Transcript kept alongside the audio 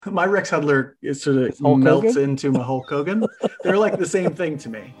My Rex Hudler is sort of It's Hulk melts Hogan. into my Hulk Hogan. They're like the same thing to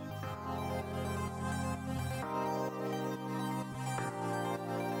me.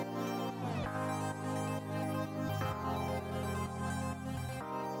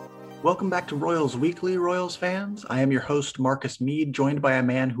 Welcome back to Royals Weekly, Royals fans. I am your host, Marcus Mead, joined by a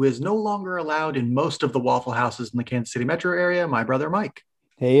man who is no longer allowed in most of the Waffle Houses in the Kansas City metro area, my brother Mike.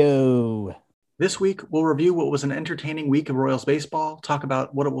 Heyo. This week, we'll review what was an entertaining week of Royals baseball, talk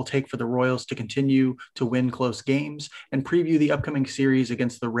about what it will take for the Royals to continue to win close games, and preview the upcoming series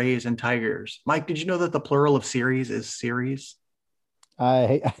against the Rays and Tigers. Mike, did you know that the plural of series is series?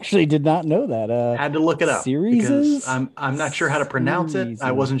 I actually did not know that. Had to look it up because Series? I'm not sure how to pronounce it. Series.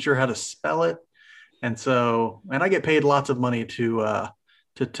 I wasn't sure how to spell it. And I get paid lots of money to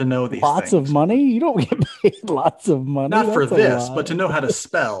know these Lots of things. money? You don't get paid lots of money. Not for That's a this, but lot. to know how to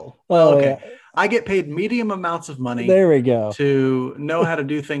spell. Well, Oh, okay. yeah. I get paid medium amounts of money There we go. to know how to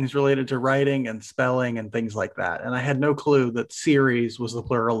do things related to writing and spelling and things like that. And I had no clue that series was the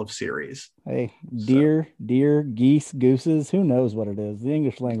plural of series. Hey, So deer, geese, gooses. Who knows what it is? The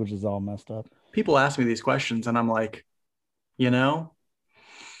English language is all messed up. people ask me these questions, and I'm like, you know,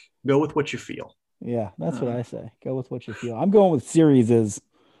 go with what you feel. Yeah, that's what Uh, I say. Go with what you feel. I'm going with series is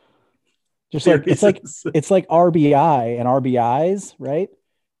just like series is it's like RBI and RBIs, right?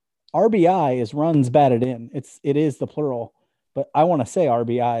 RBI is runs batted in. It is the plural, but I want to say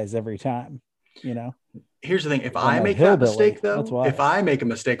RBIs every time, you know, Here's the thing. If because I'm I a make that hillbilly. mistake, That's though, if why. I make a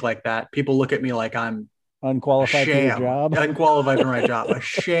mistake like that, people look at me like I'm a Unqualified for your sham, job. unqualified for my job, a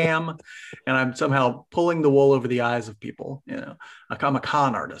sham, and I'm somehow pulling the wool over the eyes of people. I'm a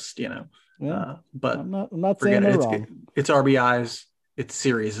con artist. Yeah, But I'm not saying forget they're it. wrong. It's RBIs. It's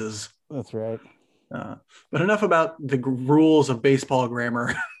series. That's right. But enough about the rules of baseball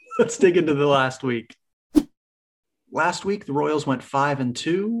grammar. Let's dig into the last week. Last week, the Royals went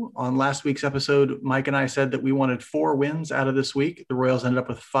 5-2. On last week's episode, Mike and I said that we wanted 4 wins out of this week. The Royals ended up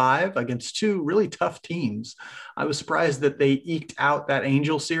with 5 against 2 really tough teams. I was surprised that they eked out that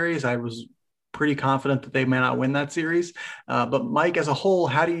Angel series. I was pretty confident that they may not win that series. But Mike, as a whole,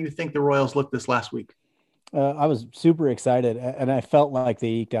 how do you think the Royals looked this last week? I was super excited, and I felt like they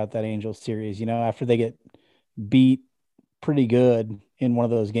eked out that Angels series. After they get beat pretty good in one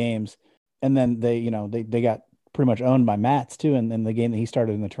of those games, and then they got pretty much owned by Mats too, and then the game that he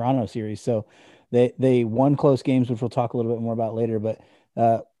started in the Toronto series. So they won close games, which we'll talk a little bit more about later. But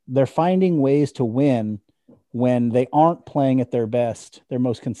they're finding ways to win when they aren't playing at their best. They're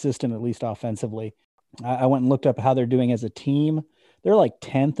most consistent, at least offensively. I went and looked up how they're doing as a team. They're like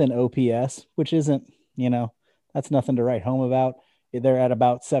 10th in OPS, which isn't, that's nothing to write home about. They're at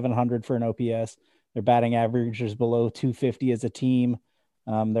about 700 for an OPS. Their batting average is below 250 as a team.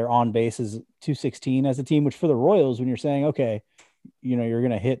 Their on base is 216 as a team, which for the Royals, when you're saying, okay, you're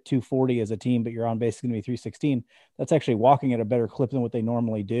going to hit 240 as a team, but your on base is going to be 316, that's actually walking at a better clip than what they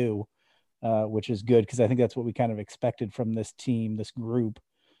normally do, which is good because I think that's what we kind of expected from this team, this group,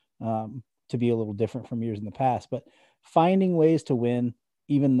 to be a little different from years in the past. But finding ways to win,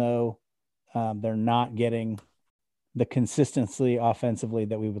 even though they're not getting the consistency offensively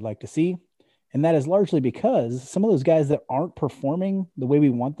that we would like to see. And that is largely because some of those guys that aren't performing the way we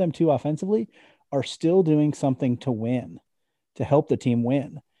want them to offensively are still doing something to win, to help the team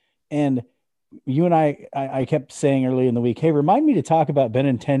win. And you and I kept saying early in the week, hey, remind me to talk about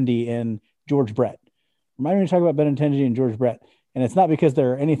Benintendi and George Brett. Remind me to talk about Benintendi and George Brett. And it's not because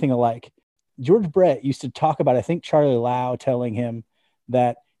they're anything alike. George Brett used to talk about, I think, Charlie Lau telling him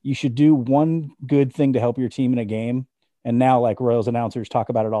that you should do one good thing to help your team in a game. And now, like, Royals announcers talk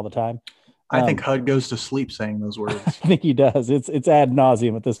about it all the time. I think HUD goes to sleep saying those words. I think he does. It's ad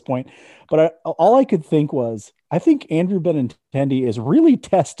nauseum at this point. But all I could think was, I think Andrew Benintendi is really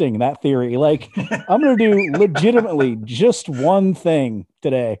testing that theory. Like, I'm going to do legitimately just one thing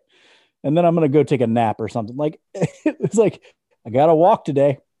today, and then I'm going to go take a nap or something. Like, it's like, I got to walk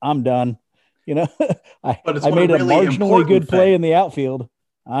today. I'm done. But it's I what a made a really marginally important good play thing. in the outfield.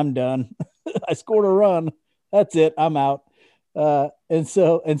 I'm done. I scored a run. That's it. I'm out. And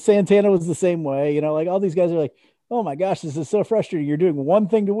Santana was the same way, like all these guys are like, oh my gosh, this is so frustrating. You're doing one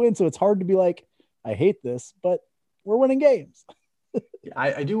thing to win. So it's hard to be like, I hate this, but we're winning games.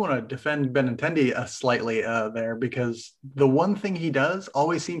 I do want to defend Benintendi slightly there because the one thing he does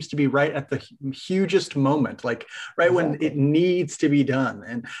always seems to be right at the hugest moment, like right when Exactly. it needs to be done.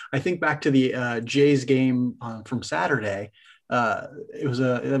 And I think back to the Jays game from Saturday. It was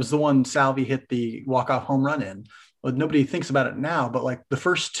the one Salvi hit the walk-off home run in. Well, nobody thinks about it now, but like the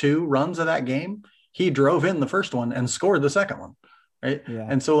first 2 runs of that game, he drove in the first one and scored the second one, right? Yeah.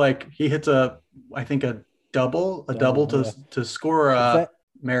 And so like he hits I think a double Double. Yeah. to score It's that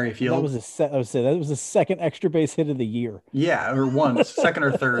Merrifield. That was I would say that was the second extra base hit of the year. Yeah, or one, second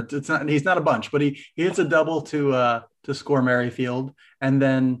or third. It's not. He's not a bunch, but he hits a double to score Merrifield, and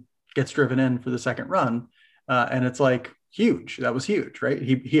then gets driven in for the second run, and it's like huge. That was huge, right?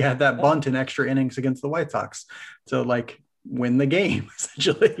 He had that bunt in extra innings against the White Sox to like win the game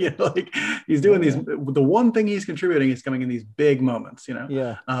essentially. Like he's doing these. The one thing he's contributing is coming in these big moments.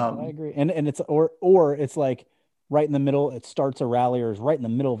 Yeah, I agree. And it's or it's like right in the middle. It starts a rally, or is right in the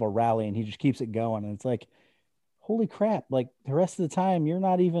middle of a rally, and he just keeps it going. And it's like, holy crap, like the rest of the time you're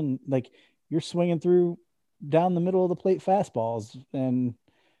not even like, you're swinging through down the middle of the plate fastballs, and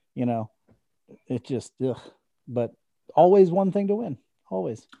it just but always one thing to win,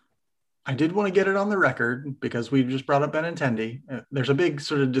 always. I did want to get it on the record because we just brought up Benintendi. There's a big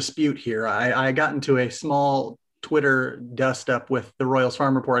sort of dispute here. I got into a small Twitter dust up with the Royals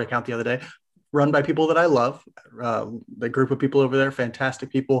Farm Report account the other day, run by people that I love. The group of people over there, fantastic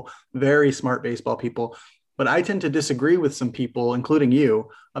people, very smart baseball people. But I tend to disagree with some people, including you,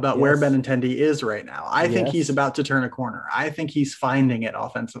 about where Benintendi is right now. I think he's about to turn a corner. I think he's finding it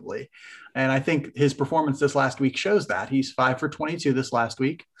offensively. And I think his performance this last week shows that. He's 5 for 22 this last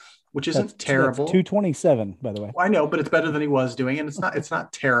week, which isn't terrible. That's 227, by the way. I know, but it's better than he was doing, and it's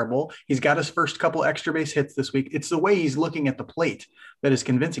not terrible. He's got his first couple extra base hits this week. It's the way he's looking at the plate that is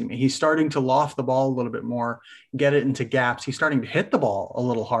convincing me. He's starting to loft the ball a little bit more, get it into gaps. He's starting to hit the ball a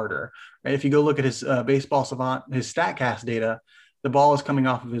little harder. Right? If you go look at his Baseball Savant, his StatCast data, the ball is coming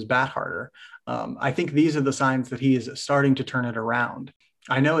off of his bat harder. I think these are the signs that he is starting to turn it around.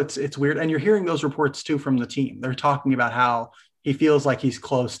 I know it's weird, and you're hearing those reports too from the team. They're talking about how he feels like he's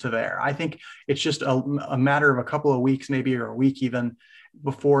close to there. I think it's just a matter of a couple of weeks, maybe, or a week even,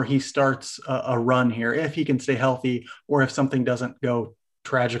 before he starts a run here, if he can stay healthy or if something doesn't go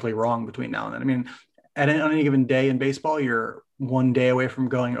tragically wrong between now and then. I mean, on any given day in baseball, you're one day away from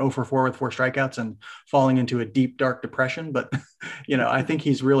going 0 for 4 with 4 strikeouts and falling into a deep, dark depression. But, I think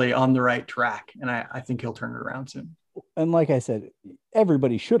he's really on the right track, and I think he'll turn it around soon. And like I said,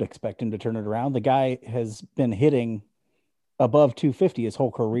 everybody should expect him to turn it around. The guy has been hitting above 250 his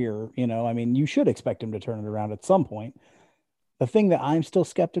whole career. I mean, you should expect him to turn it around at some point. The thing that I'm still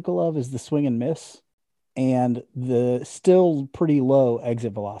skeptical of is the swing and miss and the still pretty low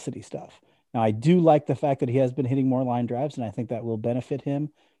exit velocity stuff. Now, I do like the fact that he has been hitting more line drives, and I think that will benefit him.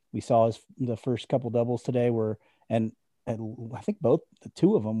 We saw the first couple doubles today and I think the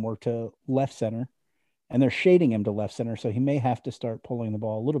two of them were to left center, and they're shading him to left center. So he may have to start pulling the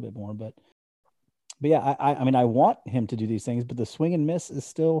ball a little bit more, but yeah, I mean, I want him to do these things, but the swing and miss is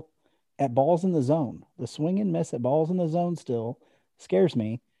still at balls in the zone. The swing and miss at balls in the zone still scares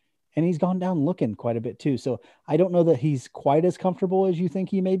me. And he's gone down looking quite a bit too. So I don't know that he's quite as comfortable as you think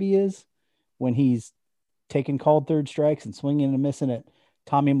he maybe is when he's taking called third strikes and swinging and missing at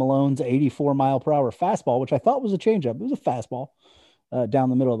Tommy Malone's 84 mile per hour fastball, which I thought was a changeup. It was a fastball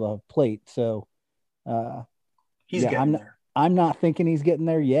down the middle of the plate. So he's getting there. I'm not thinking he's getting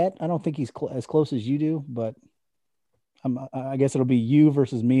there yet. I don't think he's as close as you do, but I guess it'll be you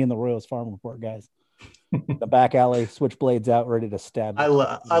versus me and the Royals Farm Report guys. The back alley, switchblades out, ready to stab. I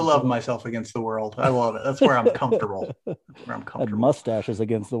love myself against the world. I love it. That's where I'm comfortable. That mustache is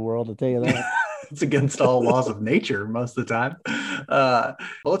against the world, I'll tell you that. It's against all laws of nature most of the time. But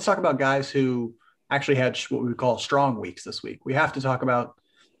let's talk about guys who actually had what we would call strong weeks this week. We have to talk about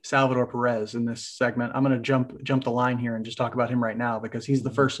Salvador Perez in this segment. I'm going to jump the line here and just talk about him right now because he's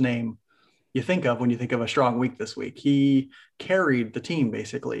the first name you think of when you think of a strong week this week. He carried the team,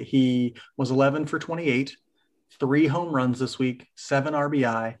 basically. He was 11 for 28, 3 home runs this week, 7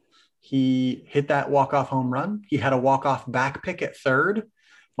 RBI. He hit that walk-off home run. He had a walk-off back pick at third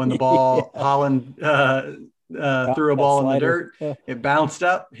when the ball, Holland threw a ball in the dirt. Yeah. It bounced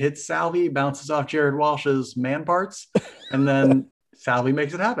up, hits Salvi, bounces off Jared Walsh's man parts, and then Salvi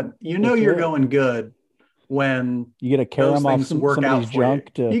makes it happen. You're going good when you get a carry him off somebody's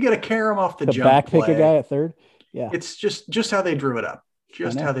junk. You get a carry him off the junk back pick a guy at third. Yeah, it's just how they drew it up.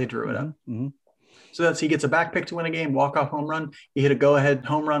 How they drew it up. Mm-hmm. So he gets a back pick to win a game, walk off home run. He hit a go ahead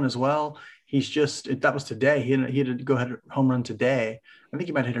home run as well. That was today. He hit a go ahead home run today. I think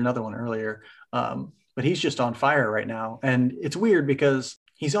he might hit another one earlier. But he's just on fire right now, and it's weird because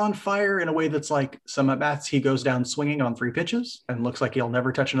he's on fire in a way that's like some at bats he goes down swinging on 3 pitches and looks like he'll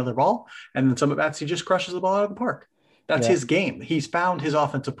never touch another ball. And then some at bats he just crushes the ball out of the park. That's his game. He's found his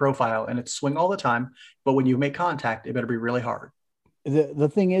offensive profile, and it's swing all the time. But when you make contact, it better be really hard. The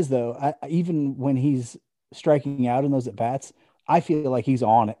thing is, though, even when he's striking out in those at bats, I feel like he's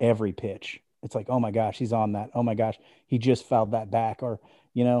on every pitch. It's like, oh my gosh, he's on that. Oh my gosh, he just fouled that back. Or,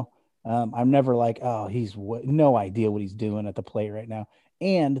 I'm never like, oh, he's no idea what he's doing at the plate right now.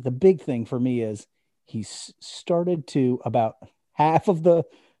 And the big thing for me is he's started to about half of the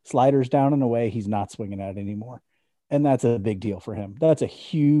sliders down and away, he's not swinging at anymore. And that's a big deal for him. That's a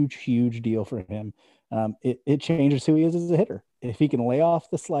huge, huge deal for him. It changes who he is as a hitter. If he can lay off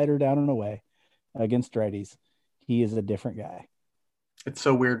the slider down and away against righties, he is a different guy. It's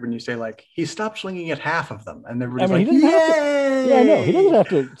so weird when you say like he stopped swinging at half of them, and everybody's I mean, like, he doesn't "Yay!" have to, yeah, I know he doesn't have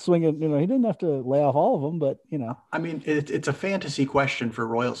to swing it. He doesn't have to lay off all of them, but I mean, it's a fantasy question for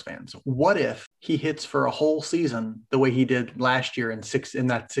Royals fans. What if he hits for a whole season the way he did last year in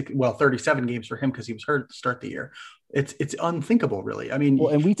 37 games for him because he was hurt to start the year? It's unthinkable, really. I mean,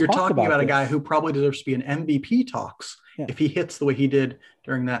 and you're talking about a this. guy who probably deserves to be in MVP talks if he hits the way he did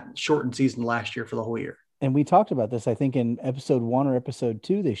during that shortened season last year for the whole year. And we talked about this, I think, in episode 1 or episode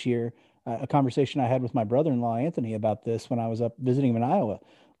 2 this year, a conversation I had with my brother-in-law, Anthony, about this when I was up visiting him in Iowa.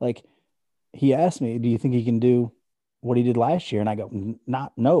 Like, he asked me, do you think he can do what he did last year? And I go,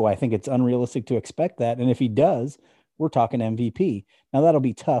 no, I think it's unrealistic to expect that. And if he does, we're talking MVP. Now, that'll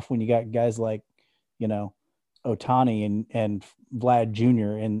be tough when you got guys like, Ohtani and Vlad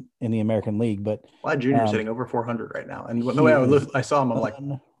Jr. in the American League. But Vlad Jr. is hitting over 400 right now. And the way I saw him, I'm like,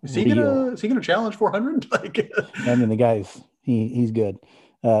 is he gonna challenge 400? Like, I mean, the guy's he's good,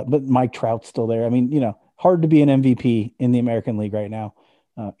 but Mike Trout's still there. I mean, hard to be an MVP in the American League right now,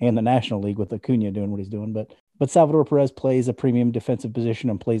 and the National League with Acuna doing what he's doing. But Salvador Perez plays a premium defensive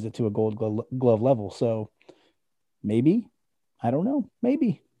position and plays it to a Gold Glove level. So maybe, I don't know,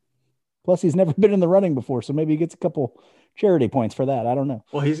 maybe. Plus, he's never been in the running before, so maybe he gets a couple charity points for that. I don't know.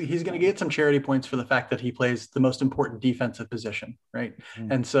 Well, he's going to get some charity points for the fact that he plays the most important defensive position, right?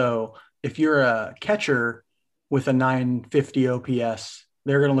 Mm-hmm. And so if you're a catcher with a 950 OPS,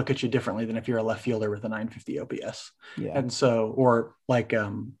 they're going to look at you differently than if you're a left fielder with a 950 OPS. Yeah. And so, or like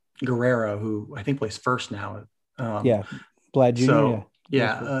Guerrero, who I think plays first now. Vlad Jr. So,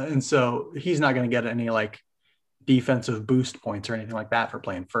 and so he's not going to get any like defensive boost points or anything like that for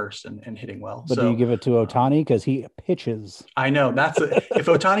playing first and hitting well. But do you give it to Ohtani because he pitches? I know if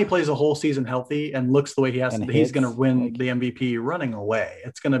Ohtani plays a whole season healthy and looks the way he has to, he's going to win the MVP running away.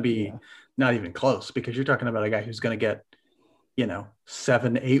 It's going to be not even close because you're talking about a guy who's going to get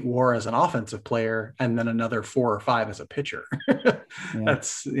 7-8 WAR as an offensive player and then another 4 or 5 as a pitcher.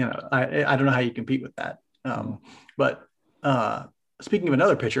 That's I don't know how you compete with that. But speaking of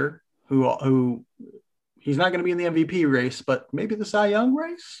another pitcher who he's not going to be in the MVP race, but maybe the Cy Young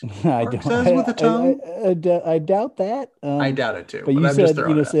race. I doubt that. I doubt it too. But you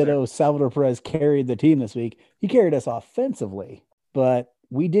said, Salvador Perez carried the team this week. He carried us offensively, but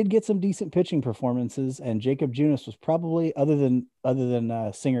we did get some decent pitching performances. And Jacob Junis was probably, other than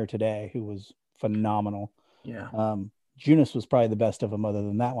Singer today, who was phenomenal. Yeah. Junis was probably the best of them, other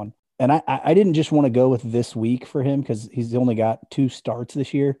than that one. And I didn't just want to go with this week for him because he's only got 2 starts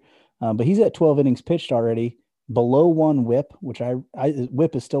this year. But he's at 12 innings pitched already, below 1 WHIP, which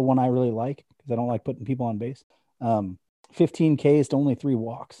WHIP is still one I really like because I don't like putting people on base. 15 Ks to only 3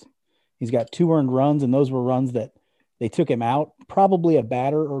 walks. He's got 2 earned runs, and those were runs that they took him out. Probably a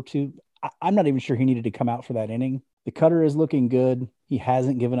batter or 2. I'm not even sure he needed to come out for that inning. The cutter is looking good. He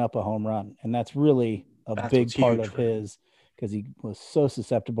hasn't given up a home run, and that's really a big part of his because he was so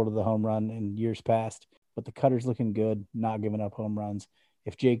susceptible to the home run in years past. But the cutter's looking good, not giving up home runs.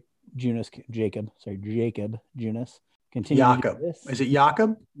 If Jacob Junis continue. Jakob. Is it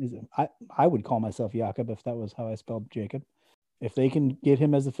Jakob? I would call myself Jakob if that was how I spelled Jacob. If they can get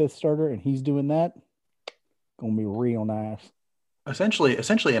him as a 5th starter and he's doing that, gonna be real nice.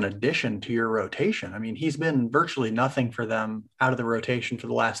 Essentially an addition to your rotation. I mean, he's been virtually nothing for them out of the rotation for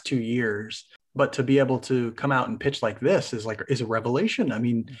the last 2 years. But to be able to come out and pitch like this is a revelation. I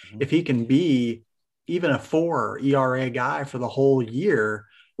mean, if he can be even a 4 ERA guy for the whole year,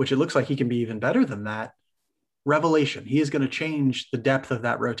 which it looks like he can be even better than that, revelation. He is going to change the depth of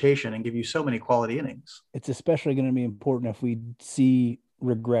that rotation and give you so many quality innings. It's especially going to be important if we see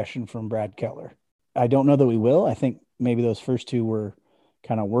regression from Brad Keller. I don't know that we will. I think maybe those first 2 were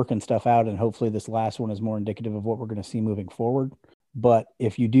kind of working stuff out, and hopefully this last one is more indicative of what we're going to see moving forward. But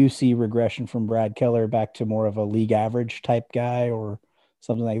if you do see regression from Brad Keller back to more of a league average type guy or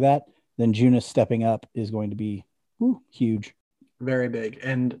something like that, then Junis stepping up is going to be huge. Very big.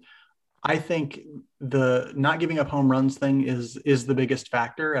 And I think the not giving up home runs thing is the biggest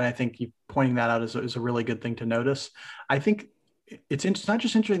factor. And I think you pointing that out is a really good thing to notice. I think it's not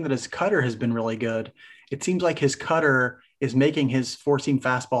just interesting that his cutter has been really good. It seems like his cutter is making his 4-seam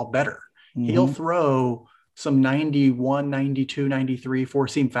fastball better. Mm-hmm. He'll throw some 91, 92, 93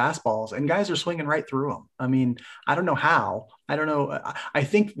 4-seam fastballs, and guys are swinging right through them. I mean, I don't know how. I don't know. I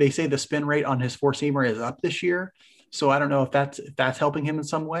think they say the spin rate on his 4-seamer is up this year, So I don't know if that's helping him in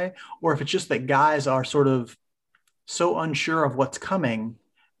some way, or if it's just that guys are sort of so unsure of what's coming.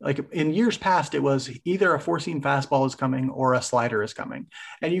 Like in years past, it was either a four seam fastball is coming or a slider is coming.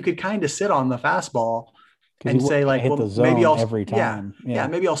 And you could kind of sit on the fastball Because he and say wasn't going to like, hit the well, maybe zone I'll, every yeah, time. yeah, Yeah.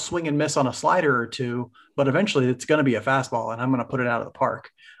 maybe I'll swing and miss on a slider or two, but eventually it's going to be a fastball and I'm going to put it out of the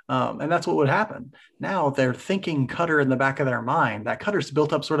park. And that's what would happen. Now they're thinking cutter in the back of their mind. That cutter's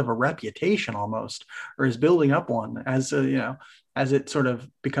built up sort of a reputation almost, or is building up one as a, as it sort of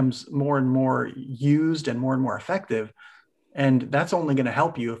becomes more and more used and more effective. And that's only going to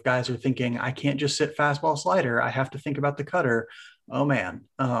help you if guys are thinking, I can't just sit fastball slider. I have to think about the cutter. Oh, man.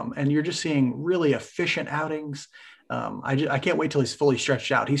 And you're just seeing really efficient outings. I can't wait till he's fully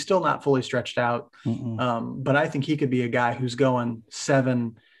stretched out. He's still not fully stretched out. But I think he could be a guy who's going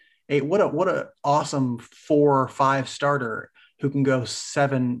 7, 8. What a awesome 4 or 5 starter who can go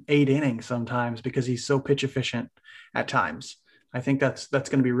 7, 8 innings sometimes because he's so pitch efficient at times. I think that's going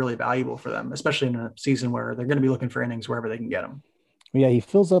to be really valuable for them, especially in a season where they're going to be looking for innings wherever they can get them. Yeah, he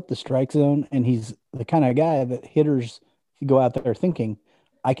fills up the strike zone, and he's the kind of guy that hitters go out there thinking,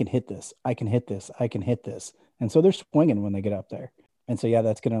 I can hit this, I can hit this, I can hit this. And so they're swinging when they get up there. And so, yeah,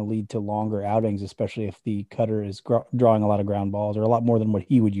 that's going to lead to longer outings, especially if the cutter is drawing a lot of ground balls or a lot more than what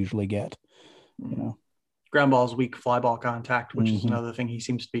he would usually get, you know. Ground balls, weak fly ball contact, which is Mhm. another thing he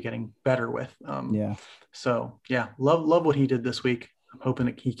seems to be getting better with. Yeah. So yeah, love what he did this week. I'm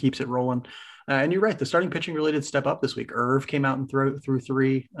hoping he keeps it rolling. And you're right, the starting pitching really did step up this week. Irv came out and threw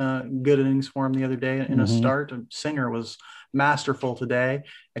 3 good innings for him the other day in a Mhm. start. And Singer was masterful today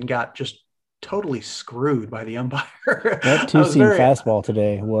and got just totally screwed by the umpire. That I two was seam very fastball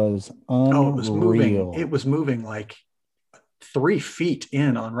today was it was moving. It unreal. was moving like 3 feet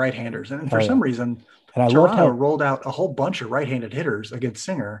in on right-handers. And for Oh, yeah. some reason, And I loved Toronto how, rolled out a whole bunch of right-handed hitters against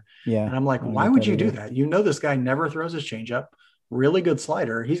Singer. yeah, And I'm like, I don't why get would that you do either. that? You know, this guy never throws his changeup. Really good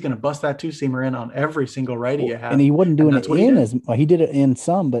slider. He's going to bust that two-seamer in on every single righty Well, you and have. he wasn't And doing it that's what he in did. as well, he did it in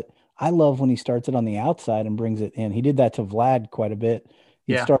some, but I love when he starts it on the outside and brings it in. He did that to Vlad quite a bit.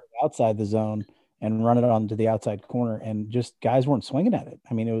 He'd Yeah. start outside the zone and run it onto the outside corner, and just guys weren't swinging at it.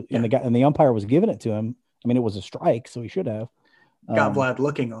 I mean, it was, and Yeah. the umpire was giving it to him. I mean, it was a strike, so he should have. Got Um, Vlad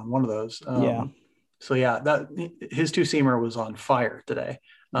looking on one of those. yeah, So yeah, that his two-seamer was on fire today.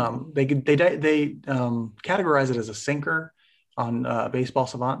 yeah, They categorize it as a sinker on Baseball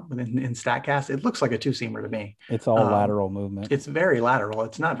Savant in Statcast. It looks like a two-seamer to me. it's all Um, lateral movement. it's very lateral.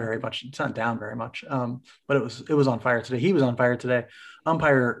 It's not very much. It's not down very much. But it was on fire today. He was on fire today.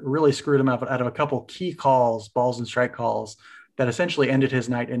 Umpire really screwed him out of a couple key calls, balls and strike calls that essentially ended his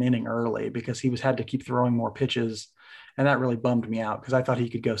night an inning early because he had to keep throwing more pitches, and that really bummed me out because I thought he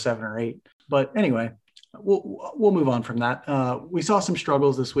could go 7 or 8. But anyway, we'll move on from that. We saw some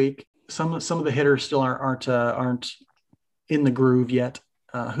struggles this week. Some of the hitters still aren't in the groove yet.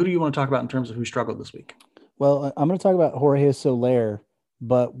 Who do you want to talk about in terms of who struggled this week? Well, I'm going to talk about Jorge Soler,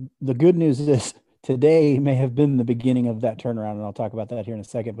 but the good news is today may have been the beginning of that turnaround, and I'll talk about that here in a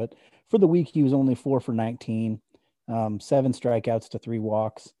second. But for the week, he was only 4 for 19, 7 strikeouts to 3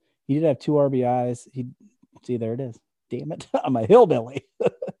 walks. He did have 2 RBIs. See, there it is. Damn it, I'm a hillbilly.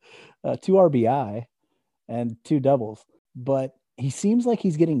 2 RBI and 2 doubles, but he seems like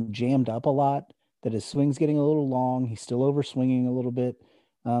he's getting jammed up a lot. That his swing's getting a little long. He's still over swinging a little bit.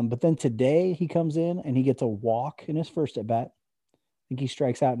 But then today he comes in and he gets a walk in his first at bat. I think he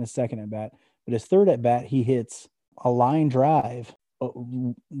strikes out in his second at bat. But his third at bat, he hits a line drive,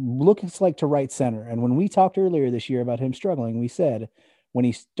 looks like to right center. And when we talked earlier this year about him struggling, we said when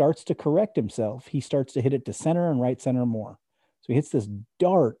he starts to correct himself, he starts to hit it to center and right center more. So he hits this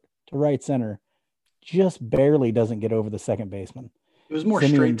dart to right center, just barely doesn't get over the second baseman. It was more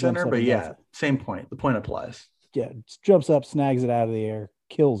Simeon straight jumps center, up but and does yeah, it. same point. The point applies. Yeah, jumps up, snags it out of the air,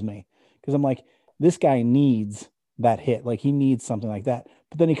 kills me because I'm like, this guy needs that hit. Like he needs something like that.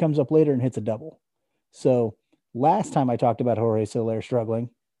 But then he comes up later and hits a double. So last time I talked about Jorge Soler struggling,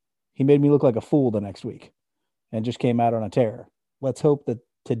 he made me look like a fool the next week and just came out on a tear. Let's hope that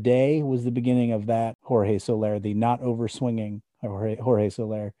today was the beginning of that Jorge Soler, the not over swinging Jorge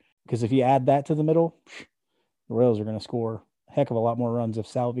Soler. Because if you add that to the middle, the Royals are going to score a heck of a lot more runs if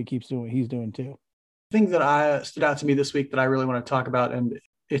Salvi keeps doing what he's doing too. Thing that I stood out to me this week that I really want to talk about, and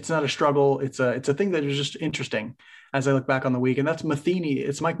it's not a struggle. It's a thing that is just interesting as I look back on the week, and that's Matheny.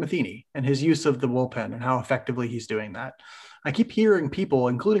 It's Mike Matheny and his use of the bullpen and how effectively he's doing that. I keep hearing people,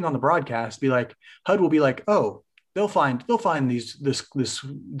 including on the broadcast, be like, HUD will be like, oh, they'll find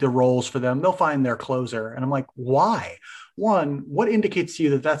the roles for them. They'll find their closer, and I'm like, why? One, what indicates to you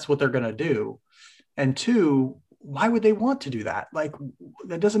that that's what they're going to do? And two, why would they want to do that? Like,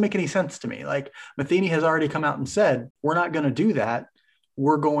 that doesn't make any sense to me. Like, Matheny has already come out and said, we're not going to do that.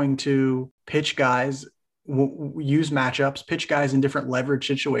 We're going to pitch guys, use matchups, pitch guys in different leverage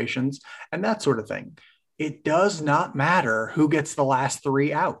situations, and that sort of thing. It does not matter who gets the last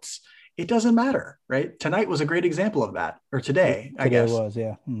 3 outs. It doesn't matter, right? Tonight was a great example of that, or today, I guess. Today was,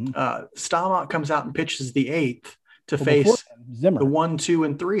 yeah. Mm-hmm. Staumont comes out and pitches the 8th to face Zimmer, the 1, 2,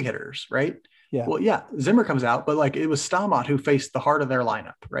 and 3 hitters, right? Yeah. Well, yeah, Zimmer comes out, but like it was Staumont who faced the heart of their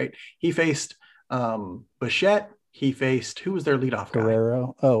lineup, right? He faced Bichette. He faced, who was their leadoff guy?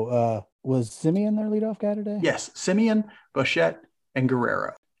 Guerrero. Was Semien their leadoff guy today? Yes, Semien, Bichette, and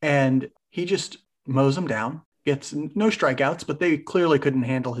Guerrero. And he just mows them down, gets no strikeouts, but they clearly couldn't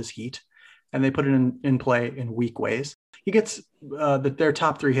handle his heat, and they put it in play in weak ways. He gets their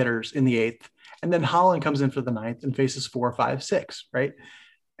top 3 hitters in the 8th, and then Holland comes in for the 9th and faces 4, 5, 6, right?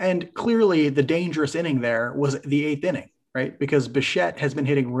 And clearly the dangerous inning there was the 8th inning, right? Because Bichette has been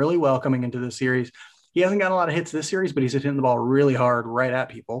hitting really well coming into this series. He hasn't got a lot of hits this series, but he's hitting the ball really hard right at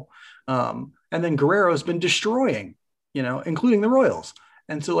people. And then Guerrero has been destroying, including the Royals.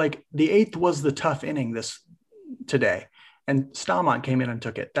 And so like the 8th was the tough inning today. And Staumont came in and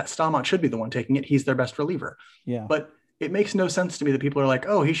took it. That Staumont should be the one taking it. He's their best reliever. Yeah. But it makes no sense to me that people are like,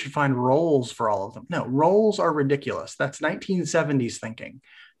 oh, he should find roles for all of them. No, roles are ridiculous. That's 1970s thinking.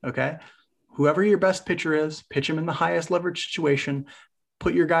 Okay. Whoever your best pitcher is, pitch him in the highest leverage situation,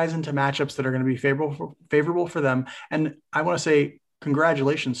 put your guys into matchups that are going to be favorable for them. And I want to say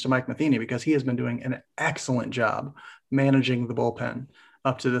congratulations to Mike Matheny, because he has been doing an excellent job managing the bullpen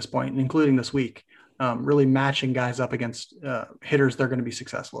up to this point, including this week, really matching guys up against hitters they're going to be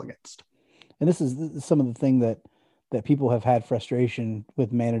successful against. And this is some of the thing that people have had frustration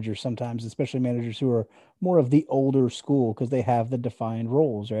with managers sometimes, especially managers who are more of the older school, because they have the defined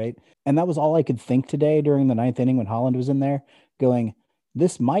roles, right? And that was all I could think today during the 9th inning when Holland was in there going,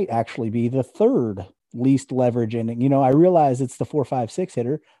 this might actually be the 3rd least leverage inning. I realize it's the 4, 5, 6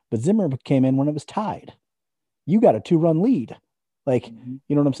 hitter, but Zimmer came in when it was tied. You got a 2-run lead. Like, you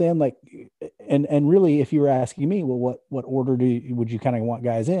know what I'm saying? Like, and really, if you were asking me, well, what order would you kind of want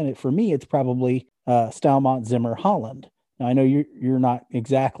guys in? For me, it's probably Staumont, Zimmer, Holland. Now I know you're not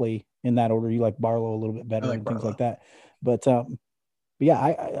exactly in that order. You like Barlow a little bit better and things like that. But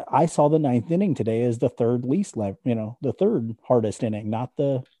yeah, I saw the 9th inning today as the 3rd least the 3rd hardest inning, not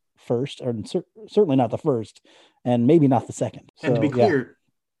the first, or certainly not the first, and maybe not the second. And to be clear,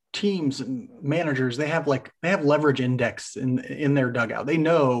 teams and managers, they have leverage index in their dugout. They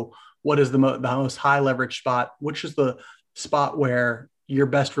know what is the most high leverage spot, which is the spot where your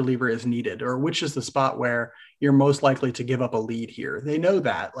best reliever is needed, or which is the spot where you're most likely to give up a lead here. They know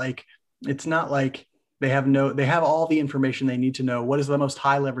that. Like, it's not like they have all the information they need to know what is the most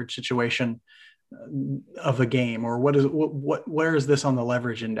high leverage situation of a game, or where is this on the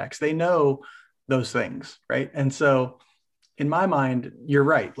leverage index. They know those things, right? And so in my mind, you're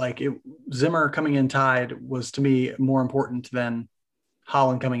right. Like, Zimmer coming in tied was, to me, more important than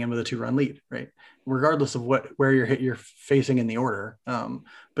Holland coming in with a 2-run lead, right? Regardless of where you're facing in the order.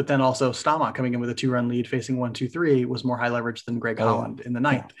 But then also Staumont coming in with a 2-run lead facing 1, 2, 3 was more high leverage than Greg Holland in the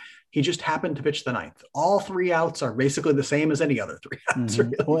 9th. Yeah. He just happened to pitch the 9th. All 3 outs are basically the same as any other 3 outs. Mm-hmm.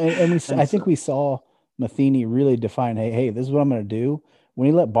 Really. Well, I think we saw Matheny really define, hey, this is what I'm going to do. When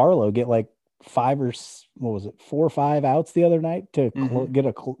he let Barlow get like 4 or 5 outs the other night to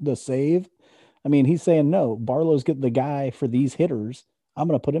get the save. I mean, he's saying, no, Barlow's the guy for these hitters. I'm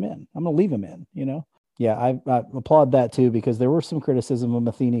going to put him in. I'm going to leave him in, Yeah, I applaud that too, because there were some criticism of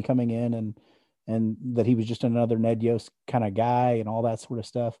Matheny coming in and that he was just another Ned Yost kind of guy and all that sort of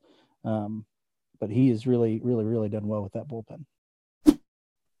stuff. But he has really, really, really done well with that bullpen.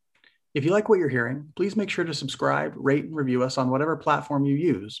 If you like what you're hearing, please make sure to subscribe, rate, and review us on whatever platform you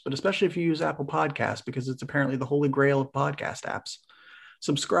use, but especially if you use Apple Podcasts, because it's apparently the holy grail of podcast apps.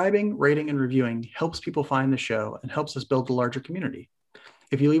 Subscribing, rating, and reviewing helps people find the show and helps us build a larger community.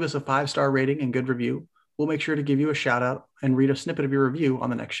 If you leave us a 5-star rating and good review, we'll make sure to give you a shout out and read a snippet of your review on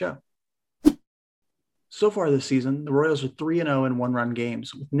the next show. So far this season, the Royals are 3-0 in 1-run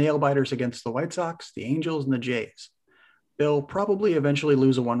games, with nail biters against the White Sox, the Angels, and the Jays. They'll probably eventually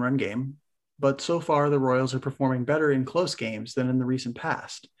lose a 1-run game, but so far the Royals are performing better in close games than in the recent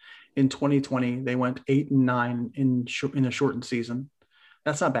past. In 2020, they went 8-9 in a shortened season.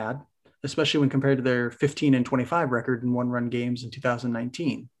 That's not bad, especially when compared to their 15-25 record in 1-run games in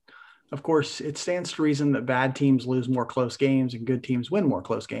 2019. Of course, it stands to reason that bad teams lose more close games and good teams win more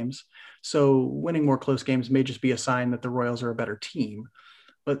close games. So winning more close games may just be a sign that the Royals are a better team.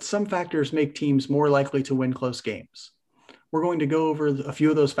 But some factors make teams more likely to win close games. we're going to go over a few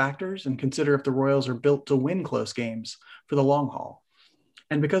of those factors and consider if the Royals are built to win close games for the long haul.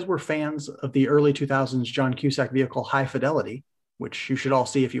 And because we're fans of the early 2000s John Cusack vehicle High Fidelity, which you should all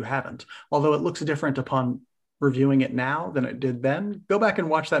see if you haven't, although it looks different upon reviewing it now than it did then, go back and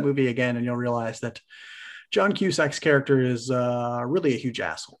watch that movie again and you'll realize that John Cusack's character is really a huge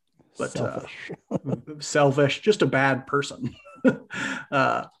asshole, but selfish, just a bad person.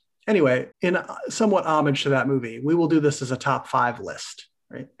 Anyway, in somewhat homage to that movie, we will do this as a top 5 list,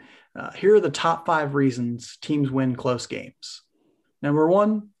 right? Here are the top 5 reasons teams win close games. Number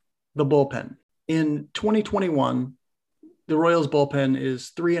 1, the bullpen. In 2021, the Royals bullpen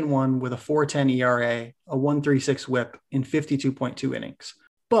is 3-1 with a 4.10 ERA, a 1.36 WHIP in 52.2 innings.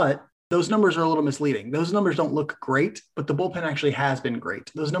 But those numbers are a little misleading. Those numbers don't look great, but the bullpen actually has been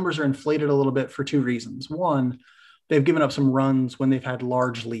great. Those numbers are inflated a little bit for 2 reasons. One, they've given up some runs when they've had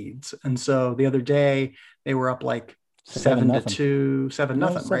large leads. And so the other day they were up like 7-2,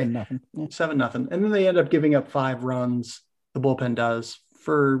 7-0, right? 7-0. Yeah. 7-0. And then they end up giving up 5 runs. The bullpen does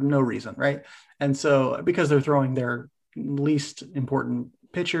for no reason, right? And so because they're throwing their least important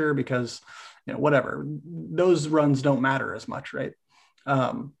pitcher, because whatever, those runs don't matter as much, right?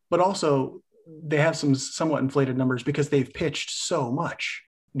 But also they have some somewhat inflated numbers because they've pitched so much.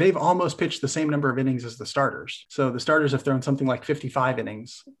 They've almost pitched the same number of innings as the starters. So the starters have thrown something like 55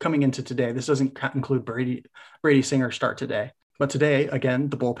 innings coming into today. This doesn't include Brady Singer's start today. But today, again,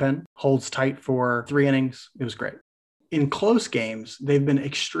 the bullpen holds tight for 3 innings. It was great. In close games, they've been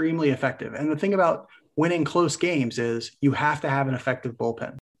extremely effective. And the thing about winning close games is you have to have an effective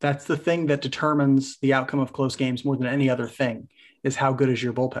bullpen. That's the thing that determines the outcome of close games more than any other thing, is how good is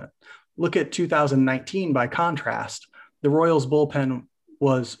your bullpen. Look at 2019 by contrast. The Royals bullpen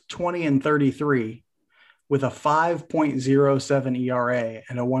was 20-33 with a 5.07 ERA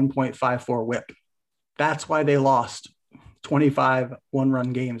and a 1.54 WHIP. That's why they lost 25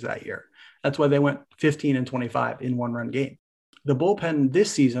 one-run games that year. That's why they went 15-25 in one-run game. The bullpen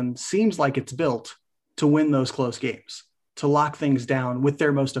this season seems like it's built to win those close games, to lock things down with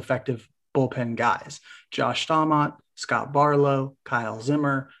their most effective bullpen guys. Josh Staumont, Scott Barlow, Kyle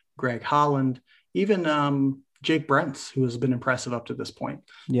Zimmer, Greg Holland, even Jake Brentz, who has been impressive up to this point.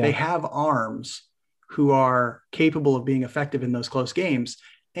 Yeah. They have arms who are capable of being effective in those close games,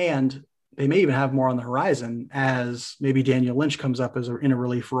 and they may even have more on the horizon as maybe Daniel Lynch comes up in a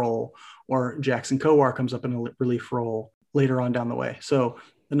relief role, or Jackson Kowar comes up in a relief role later on down the way. So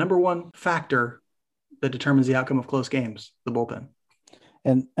the number one factor that determines the outcome of close games, the bullpen.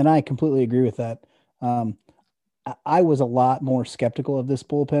 And I completely agree with that. I was a lot more skeptical of this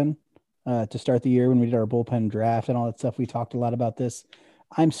bullpen to start the year when we did our bullpen draft and all that stuff. We talked a lot about this.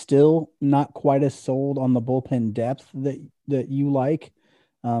 I'm still not quite as sold on the bullpen depth that you like,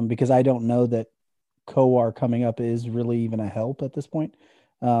 because I don't know that Kowar coming up is really even a help at this point,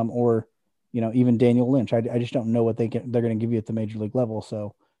 or even Daniel Lynch. I just don't know what they're going to give you at the major league level,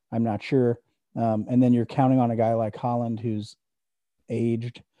 so I'm not sure. And then you're counting on a guy like Holland who's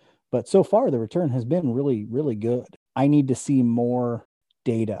aged, but so far the return has been really, really good. I need to see more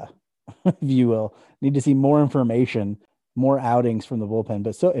data, if you will. Need to see more information, more outings from the bullpen.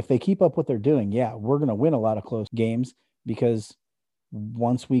 But so if they keep up what they're doing, yeah, we're going to win a lot of close games, because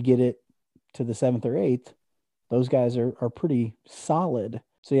once we get it to the 7th or 8th, those guys are pretty solid.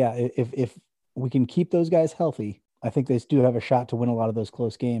 So yeah, if we can keep those guys healthy, I think they do have a shot to win a lot of those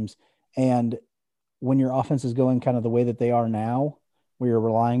close games. And when your offense is going kind of the way that they are now, where you're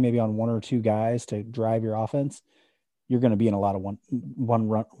relying maybe on 1 or 2 guys to drive your offense, you're going to be in a lot of one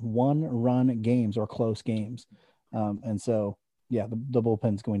run games or close games. And so, yeah, the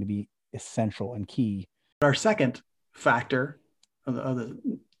bullpen is going to be essential and key. Our second factor of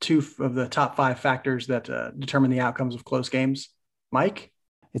the 2 of the top 5 factors that determine the outcomes of close games, Mike?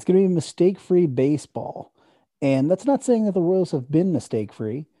 It's going to be mistake-free baseball. And that's not saying that the Royals have been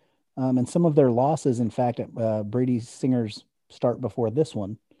mistake-free. And some of their losses, in fact, at Brady Singer's start before this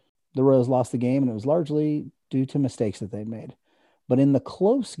one, the Royals lost the game, and it was largely due to mistakes that they made. But in the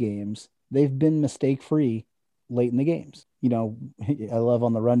close games, they've been mistake-free late in the games. I love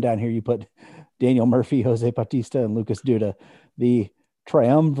on the rundown here, you put Daniel Murphy, Jose Bautista, and Lucas Duda, the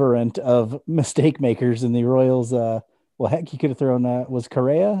triumvirate of mistake makers in the Royals. Well, heck, you could have thrown, was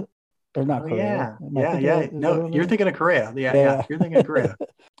Correa or not Correa? Yeah. No, you're thinking of Correa. Yeah. You're thinking of Correa.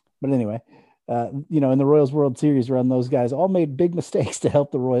 But anyway, in the Royals World Series run, those guys all made big mistakes to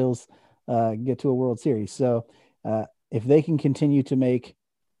help the Royals get to a World Series. So if they can continue to make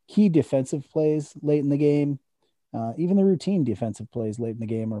key defensive plays late in the game, even the routine defensive plays late in the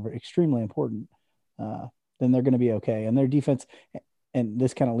game are extremely important, then they're going to be okay. And their defense, and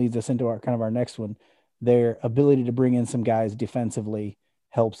this kind of leads us into our next one. their ability to bring in some guys defensively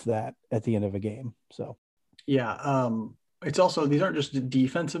helps that at the end of a game. So, yeah. It's also, these aren't just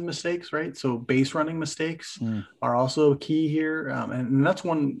defensive mistakes, right? So base running mistakes are also key here. And that's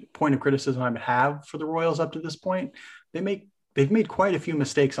one point of criticism I have for the Royals up to this point. They've made quite a few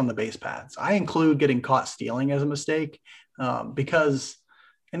mistakes on the base paths. I include getting caught stealing as a mistake because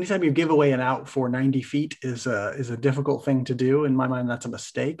anytime you give away an out for 90 feet is a difficult thing to do. In my mind, that's a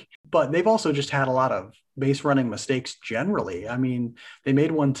mistake. But they've also just had a lot of base running mistakes generally. I mean, they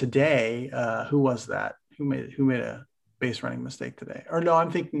made one today. Who was that? Who made a base running mistake today? Or no, am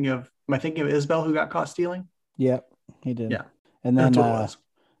I thinking of Isbell, who got caught stealing? Yep, he did. Yeah. And then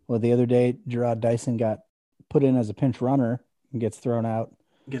the other day, Gerard Dyson got put in as a pinch runner and gets thrown out.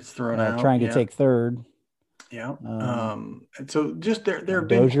 Trying to take third. Yeah. So just there have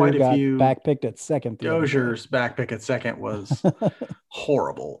been quite a few. Back picked at second. Dozier's back pick at second was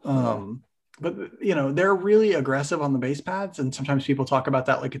horrible. But they're really aggressive on the base paths, and sometimes people talk about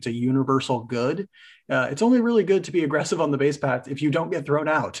that like it's a universal good. It's only really good to be aggressive on the base paths if you don't get thrown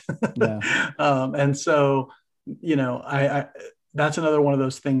out. And so, that's another one of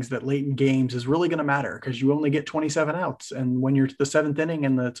those things that late in games is really going to matter because you only get 27 outs. And when you're the seventh inning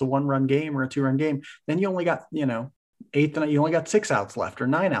and it's a 1-run game or a 2-run game, then you only got, eighth and you only got 6 outs left or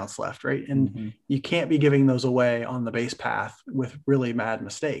 9 outs left. Right. And you can't be giving those away on the base path with really bad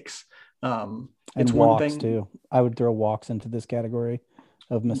mistakes. It's one thing too. I would throw walks into this category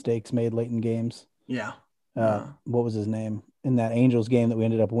of mistakes made late in games. Yeah. What was his name in that Angels game that we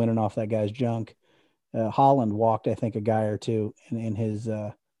ended up winning off that guy's junk? Holland walked, I think, a guy or two in his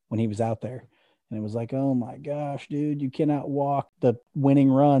when he was out there, and it was like, oh my gosh, dude, you cannot walk the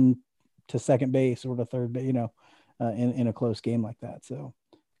winning run to second base or to third base, in a close game like that. So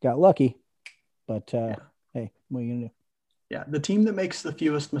got lucky, but hey, what are you gonna do? Yeah, the team that makes the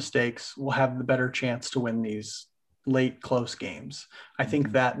fewest mistakes will have the better chance to win these late close games. I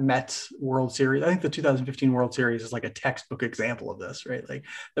think that Mets World Series, I think the 2015 World Series is like a textbook example of this, right? Like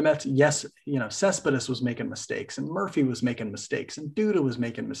the Mets, yes, Cespedes was making mistakes and Murphy was making mistakes and Duda was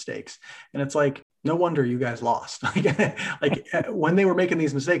making mistakes. And it's like, no wonder you guys lost. Like when they were making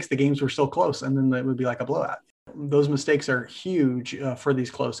these mistakes, the games were still close and then it would be like a blowout. Those mistakes are huge for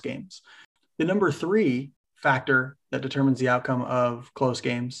these close games. The number 3 factor that determines the outcome of close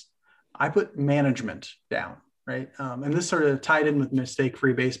games, I put management down. Right. And this sort of tied in with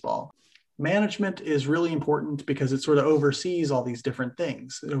mistake-free baseball. Management is really important because it sort of oversees all these different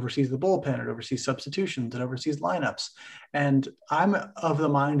things. It oversees the bullpen, it oversees substitutions, it oversees lineups. And I'm of the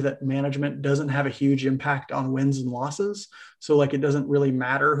mind that management doesn't have a huge impact on wins and losses. So like it doesn't really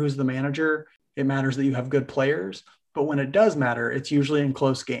matter who's the manager. It matters that you have good players. But when it does matter, it's usually in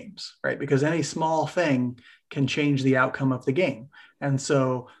close games, right? Because any small thing can change the outcome of the game. And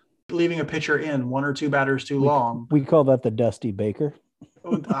so leaving a pitcher in 1 or 2 batters too long. We call that the Dusty Baker.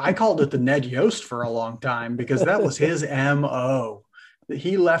 I called it the Ned Yost for a long time because that was his MO.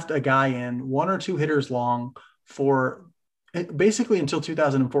 He left a guy in 1 or 2 hitters long for basically until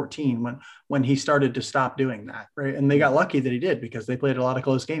 2014 when he started to stop doing that. Right. And they got lucky that he did because they played a lot of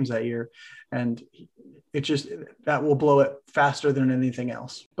close games that year. And it just, that will blow it faster than anything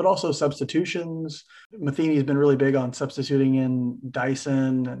else. But also substitutions. Matheny's been really big on substituting in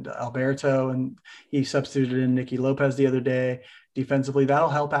Dyson and Alberto, and he substituted in Nicky Lopez the other day. Defensively, that'll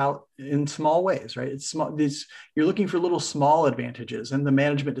help out in small ways, right? It's small. You're looking for little small advantages, and the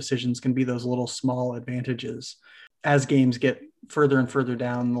management decisions can be those little small advantages as games get further and further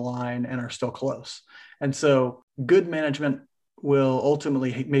down the line and are still close. And so good management will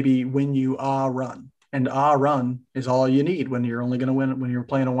ultimately maybe win you a run. And a run is all you need when you're only going to win when you're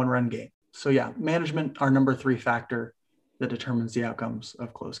playing a 1-run game. So yeah, management, our number 3 factor that determines the outcomes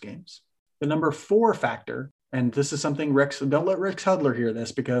of close games. The number 4 factor, and this is something don't let Rex Hudler hear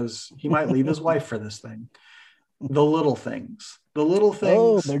this because he might leave his wife for this thing. The little things. The little things.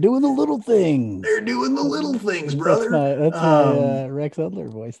 Oh, they're doing the little things. They're doing the little things, brother. That's my Rex Hudler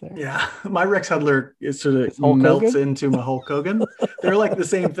voice there. Yeah, my Rex Hudler is sort of melts into my Hulk Hogan. They're like the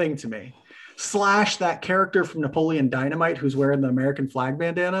same thing to me. Slash that character from Napoleon Dynamite who's wearing the American flag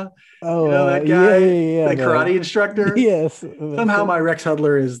bandana. Oh, that guy, the karate instructor. Yes. Somehow my Rex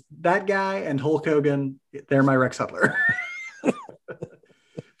Hudler is that guy and Hulk Hogan. They're my Rex Hudler.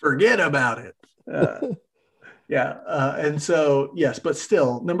 Forget about it. And so, yes, but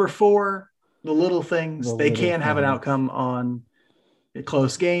still, number 4, the little things, they can have an outcome on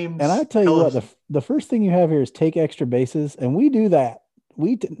close games. And I tell you what, the first thing you have here is take extra bases, and we do that.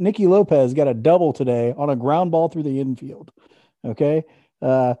 Nicky Lopez got a double today on a ground ball through the infield. Okay.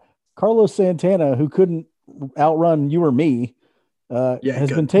 Carlos Santana, who couldn't outrun you or me, Yeah, he has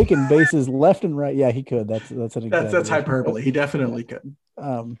been could. taking bases left and right. Yeah, he could. That's an That's exaggeration. hyperbole. He definitely could.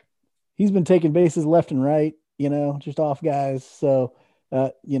 He's been taking bases left and right, just off guys. So,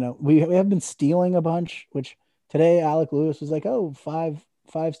 we have been stealing a bunch, which today Alec Lewis was like, oh, five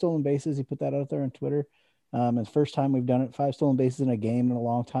stolen bases. He put that out there on Twitter. It's the first time we've done it, 5 stolen bases in a game in a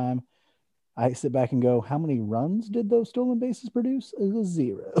long time. I sit back and go, how many runs did those stolen bases produce? It was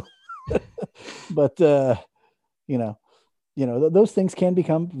 0. But, those things can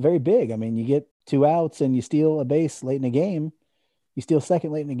become very big. I mean, you get 2 outs and you steal a base late in a game. You steal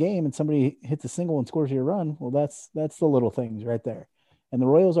second late in the game and somebody hits a single and scores you a run. Well, that's the little things right there. And the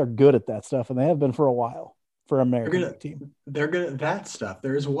Royals are good at that stuff, and they have been for a while for an American League team. They're good at that stuff.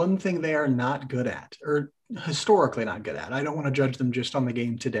 There is one thing they are not good at, or historically not good at. I don't want to judge them just on the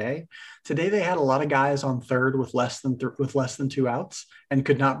game today. Today they had a lot of guys on third with less than 2 outs and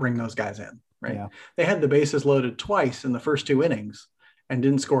could not bring those guys in. Right? Yeah. They had the bases loaded twice in the first 2 innings and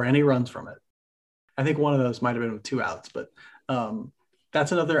didn't score any runs from it. I think one of those might have been with 2 outs, but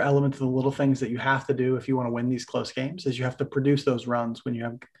that's another element of the little things that you have to do if you want to win these close games is you have to produce those runs. When you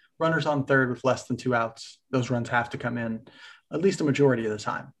have runners on third with less than 2 outs, those runs have to come in at least a majority of the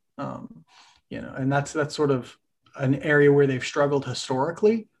time. And that's sort of an area where they've struggled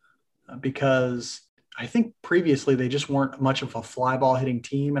historically because I think previously they just weren't much of a fly ball hitting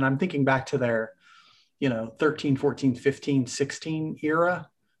team. And I'm thinking back to their, 13, 14, 15, 16 era.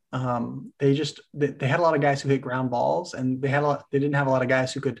 They had a lot of guys who hit ground balls, and they didn't have a lot of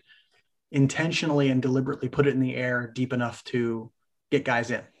guys who could intentionally and deliberately put it in the air deep enough to get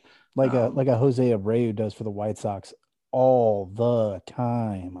guys in. Like a Jose Abreu does for the White Sox all the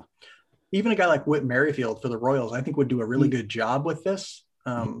time. Even a guy like Whit Merrifield for the Royals, I think would do a really good job with this.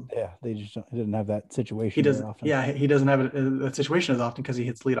 They just didn't have that situation. He doesn't. Yeah, he doesn't have that situation as often because he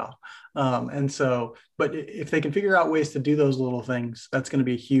hits leadoff. And so, but if they can figure out ways to do those little things, that's going to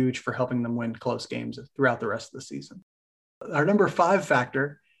be huge for helping them win close games throughout the rest of the season. Our number 5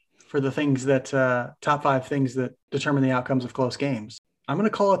 factor for the things that top 5 things that determine the outcomes of close games. I'm going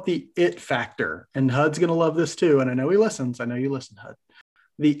to call it the it factor, and HUD's going to love this too. And I know he listens. I know you listen, HUD.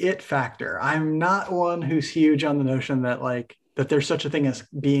 The it factor. I'm not one who's huge on the notion that that there's such a thing as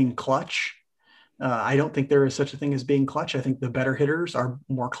being clutch. I don't think there is such a thing as being clutch. I think the better hitters are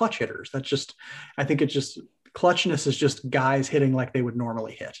more clutch hitters. Clutchness is just guys hitting like they would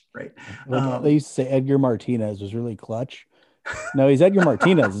normally hit, right? They used to say Edgar Martinez was really clutch. No, he's Edgar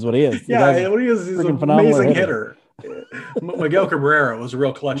Martinez is what he is. He's an amazing hitter. Miguel Cabrera was a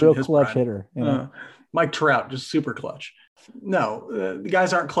real clutch hitter. Mike Trout, just super clutch. No, the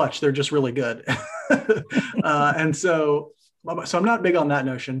guys aren't clutch. They're just really good. And so I'm not big on that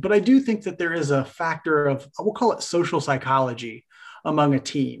notion, but I do think that there is a factor of, we'll call it social psychology among a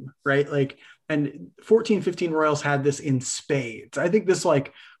team, right? And 14-15 Royals had this in spades. I think this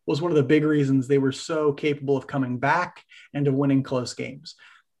was one of the big reasons they were so capable of coming back and of winning close games.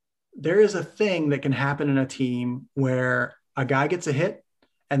 There is a thing that can happen in a team where a guy gets a hit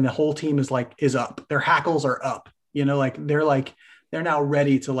and the whole team is up. Their hackles are up, they're now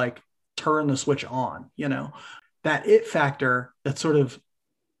ready to turn the switch on, that it factor. That's sort of,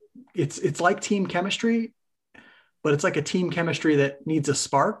 it's like team chemistry, but it's like a team chemistry that needs a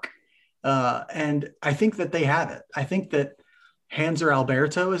spark. And I think that they have it. I think that Hanser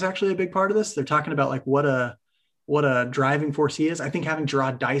Alberto is actually a big part of this. They're talking about what a driving force he is. I think having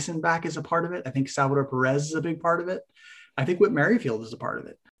Jarrod Dyson back is a part of it. I think Salvador Perez is a big part of it. I think Whit Merrifield is a part of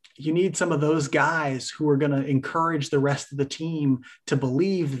it. You need some of those guys who are going to encourage the rest of the team to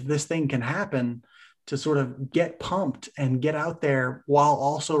believe that this thing can happen, to sort of get pumped and get out there while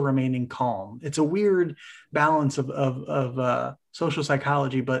also remaining calm. It's a weird balance of social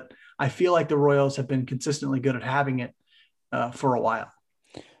psychology, but I feel like the Royals have been consistently good at having it for a while.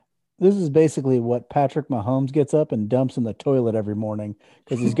 This is basically what Patrick Mahomes gets up and dumps in the toilet every morning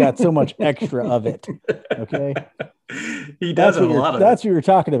because he's got so much extra of it. Okay. He does a lot of it. That's what you're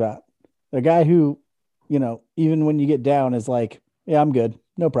talking about. The guy who, even when you get down is like, yeah, I'm good.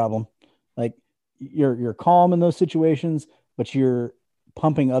 No problem. You're calm in those situations, but you're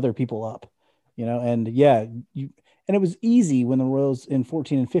pumping other people up, and and it was easy when the Royals in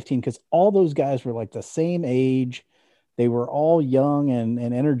 14 and 15, because all those guys were the same age. They were all young and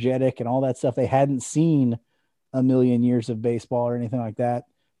energetic and all that stuff. They hadn't seen a million years of baseball or anything like that.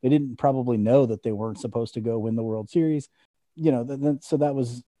 They didn't probably know that they weren't supposed to go win the World Series, so that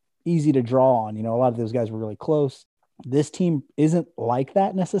was easy to draw on. A lot of those guys were really close. This team isn't like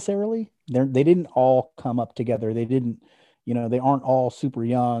that necessarily. They didn't all come up together. They didn't, they aren't all super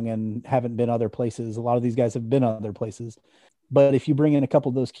young and haven't been other places. A lot of these guys have been other places. But if you bring in a couple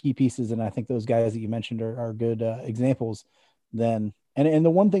of those key pieces, and I think those guys that you mentioned are good examples, then and the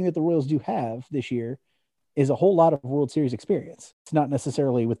one thing that the Royals do have this year is a whole lot of World Series experience. It's not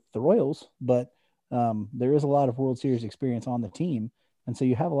necessarily with the Royals, but there is a lot of World Series experience on the team, and so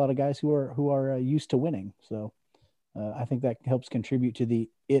you have a lot of guys who are used to winning. So I think that helps contribute to the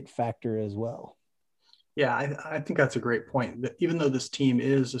it factor as well. Yeah, I think that's a great point. That even though this team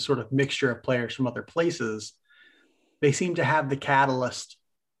is a sort of mixture of players from other places, they seem to have the catalyst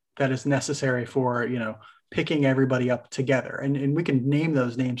that is necessary for, picking everybody up together. And we can name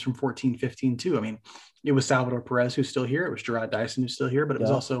those names from 14-15 too. I mean, it was Salvador Perez who's still here. It was Gerard Dyson who's still here, but it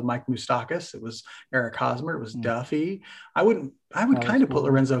was also Mike Moustakas. It was Eric Hosmer. It was Duffy. I would kind of put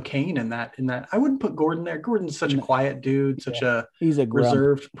Lorenzo Cain in that. I wouldn't put Gordon there. Gordon's such a quiet dude, he's a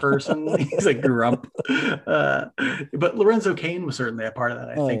reserved person. He's a grump. But Lorenzo Cain was certainly a part of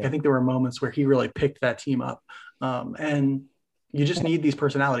that. I think. Yeah. I think there were moments where he really picked that team up. And you just need these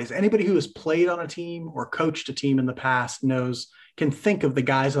personalities. Anybody who has played on a team or coached a team in the past can think of the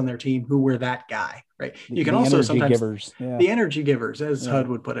guys on their team who were that guy, right? You can also sometimes the energy givers, as HUD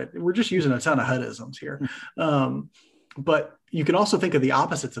would put it. We're just using a ton of HUDisms here. But you can also think of the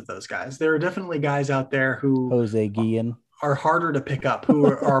opposites of those guys. There are definitely guys out there who Jose Guillen are harder to pick up, who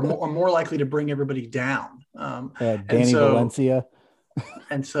are more likely to bring everybody down. Danny Valencia.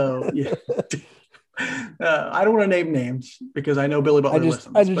 And so, yeah. I don't want to name names because I know Billy Butler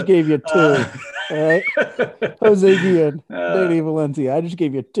listens. I just gave you two. All right, Jose Guillen, Danny Valencia. I just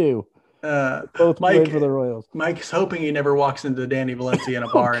gave you two. Both played for the Royals. Mike's hoping he never walks into Danny Valencia in a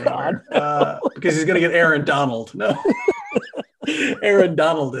bar anywhere because he's going to get Aaron Donald. No, Aaron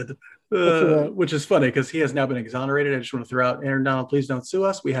Donalded, which is funny because he has now been exonerated. I just want to throw out Aaron Donald. Please don't sue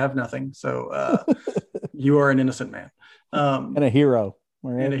us. We have nothing. So you are an innocent man and a hero.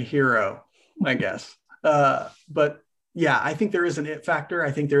 Right? And a hero. I guess. But yeah, I think there is an it factor. I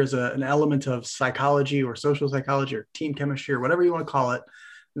think there is an element of psychology or social psychology or team chemistry or whatever you want to call it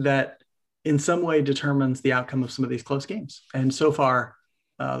that in some way determines the outcome of some of these close games. And so far,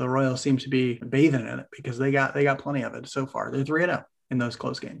 the Royals seem to be bathing in it because they got plenty of it so far. They're 3-0 in those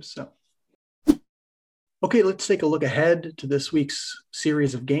close games. So, okay, let's take a look ahead to this week's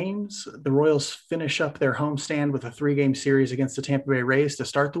series of games. The Royals finish up their homestand with a 3-game series against the Tampa Bay Rays to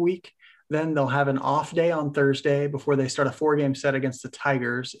start the week. Then they'll have an off day on Thursday before they start a 4-game set against the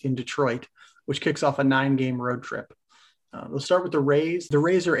Tigers in Detroit, which kicks off a 9-game road trip. They'll start with the Rays. The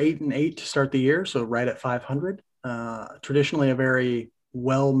Rays are 8-8 to start the year, so right at 500. Traditionally a very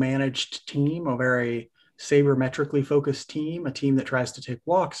well-managed team, a very sabermetrically focused team, a team that tries to take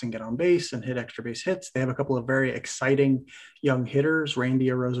walks and get on base and hit extra base hits. They have a couple of very exciting young hitters. Randy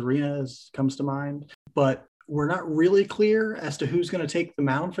Arozarena comes to mind, but we're not really clear as to who's going to take the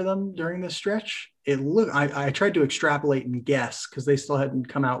mound for them during this stretch. I tried to extrapolate and guess because they still hadn't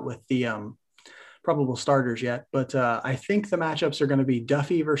come out with the probable starters yet. But I think the matchups are going to be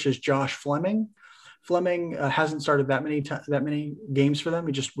Duffy versus Josh Fleming. Fleming hasn't started that many games for them.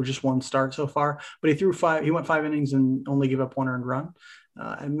 He just one start so far, but he went 5 innings and only gave up 1 earned run.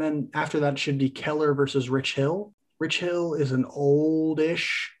 And then after that should be Keller versus Rich Hill. Rich Hill is an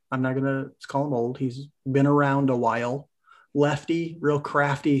oldish, I'm not going to call him old. He's been around a while. Lefty, real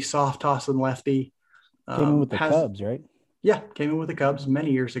crafty, soft tossing lefty. Came in with the Cubs, right? Yeah, came in with the Cubs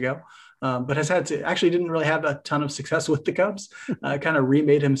many years ago, but didn't really have a ton of success with the Cubs. Kind of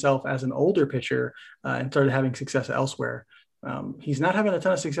remade himself as an older pitcher and started having success elsewhere. He's not having a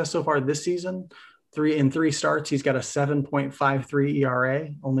ton of success so far this season. 3 starts, he's got a 7.53 ERA,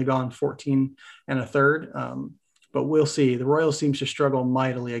 only gone 14 1/3. But we'll see. The Royals seems to struggle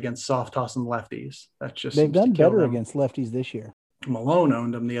mightily against soft tossing lefties. They've done better against lefties this year. Malone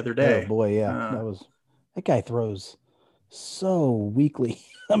owned them the other day. Oh boy, yeah, that guy throws so weakly.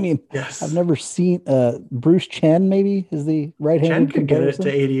 I mean, yes. I've never seen Bruce Chen. Maybe is the right-handed. Chen could comparison.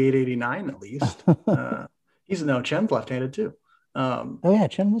 Get it to 88, 89 at least. Chen's left-handed too.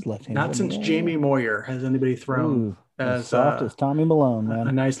 Chen was left-handed. Not since Jamie Moyer has anybody thrown as soft as Tommy Malone, man.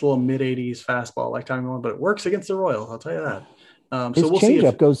 A nice little mid-80s fastball like Tommy Malone, but it works against the Royals. I'll tell you that. His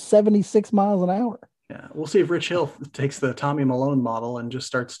changeup goes 76 miles an hour. Yeah, we'll see if Rich Hill takes the Tommy Malone model and just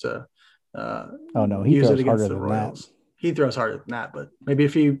starts to. He use throws it against harder the than Royals. that. He throws harder than that, but maybe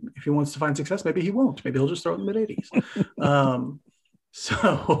if he wants to find success, maybe he won't. Maybe he'll just throw it in the mid-80s.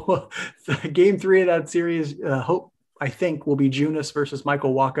 So game 3 of that series, I think will be Junis versus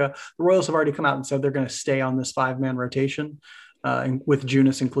Michael Wacha. The Royals have already come out and said they're going to stay on this 5-man rotation and with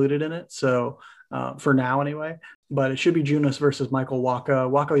Junis included in it. So for now anyway, but it should be Junis versus Michael Wacha.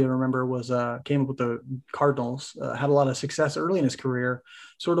 Wacha, you remember, came up with the Cardinals, had a lot of success early in his career,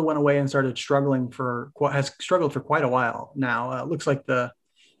 sort of went away and has struggled for quite a while now. It looks like the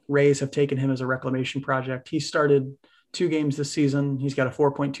Rays have taken him as a reclamation project. He started 2 games this season. He's got a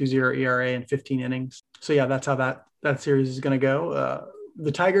 4.20 ERA in 15 innings. So yeah, that's how that series is going to go.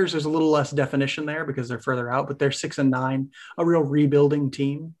 The Tigers, there's a little less definition there because they're further out, but they're 6-9, a real rebuilding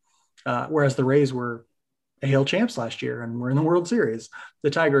team. Whereas the Rays were AL champs last year and we're in the World Series. The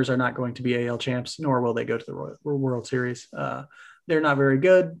Tigers are not going to be AL champs, nor will they go to the World Series. They're not very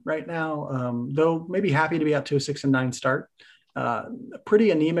good right now, though maybe happy to be out to a 6-9 start.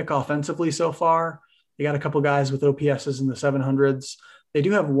 Pretty anemic offensively so far. They got a couple guys with OPSs in the 700s. They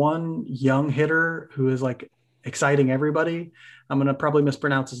do have one young hitter who is like exciting everybody. I'm going to probably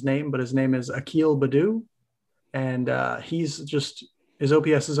mispronounce his name, but his name is Akil Baddoo. And his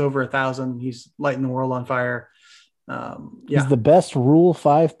OPS is over 1,000. He's lighting the world on fire. He's the best Rule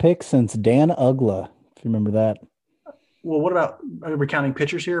 5 pick since Dan Uggla, if you remember that. Well, what about, are we counting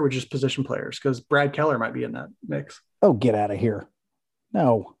pitchers here or just position players? Because Brad Keller might be in that mix. Oh, get out of here.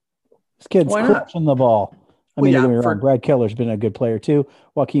 No. This kid's crushing the ball. I mean, don't get me wrong, Brad Keller's been a good player too.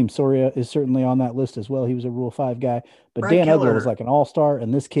 Joakim Soria is certainly on that list as well. He was a Rule 5 guy. But Dan Uggla was like an all-star,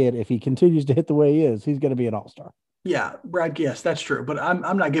 and this kid, if he continues to hit the way he is, he's going to be an all-star. Yeah, yes, that's true. But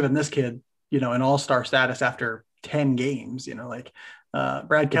I'm not giving this kid, an all-star status after 10 games.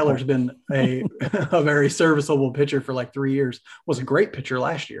 Brad Keller's been a very serviceable pitcher for like 3 years. Was a great pitcher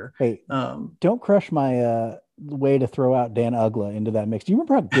last year. Hey, don't crush my way to throw out Dan Uggla into that mix. Do you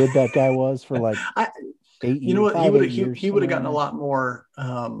remember how good that guy was for like 8 years? You know what? He would have gotten a lot more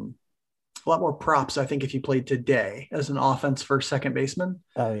props, I think, if he played today as an offense for second baseman.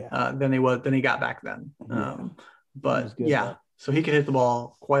 Oh yeah. Than he got back then. Yeah. But yeah, so he can hit the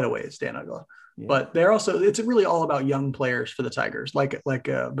ball quite a ways, Dan Uggla. Yeah. But it's really all about young players for the Tigers, like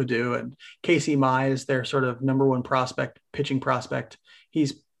Baddoo and Casey Mize, their sort of number one pitching prospect.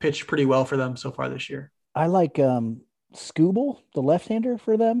 He's pitched pretty well for them so far this year. I like Skubal, the left-hander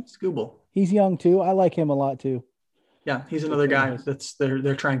for them. Skubal. He's young too. I like him a lot too. Yeah, he's another guy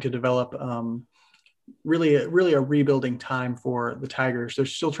they're trying to develop. Really a rebuilding time for the Tigers. They're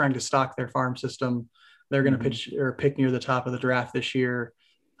still trying to stock their farm system. They're going to pick near the top of the draft this year,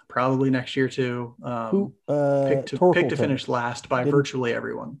 probably next year too. Pick to finish last by virtually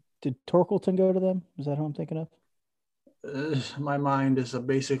everyone. Did Torkelton go to them? Is that who I'm thinking of? My mind is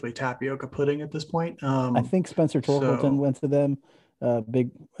basically tapioca pudding at this point. I think Spencer Torkelton went to them.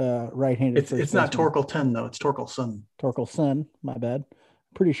 Big right-handed. It's not Torkelton though. It's Torkelson. Torkelson. My bad.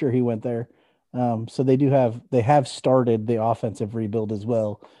 Pretty sure he went there. So they have started the offensive rebuild as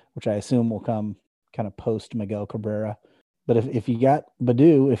well, which I assume will come kind of post Miguel Cabrera. But if you got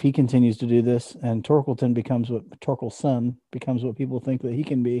Baddoo, if he continues to do this and Torkelson becomes what people think that he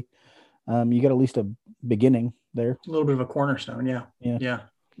can be, you got at least a beginning there. A little bit of a cornerstone. Yeah.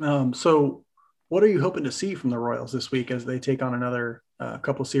 So what are you hoping to see from the Royals this week as they take on another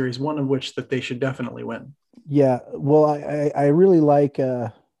couple series, one of which that they should definitely win? Yeah. Well, I really like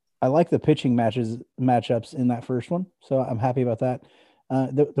the pitching matchups in that first one. So I'm happy about that.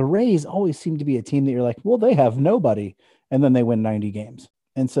 The Rays always seem to be a team that you're like, well, they have nobody, and then they win 90 games.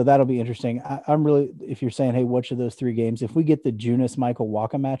 And so that'll be interesting. I'm really, if you're saying, hey, which of those 3 games, if we get the Junis Michael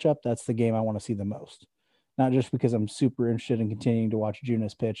Wacha matchup, that's the game I want to see the most. Not just because I'm super interested in continuing to watch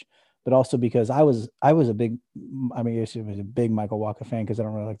Junis pitch, but also because I was a big Michael Wacha fan because I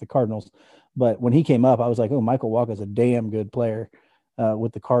don't really like the Cardinals. But when he came up, I was like, oh, Michael Wacha is a damn good player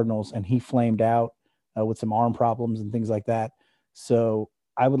with the Cardinals, and he flamed out with some arm problems and things like that. So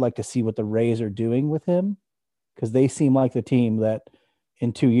I would like to see what the Rays are doing with him, because they seem like the team that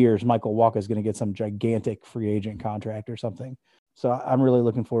in 2 years, Michael Wacha is going to get some gigantic free agent contract or something. So I'm really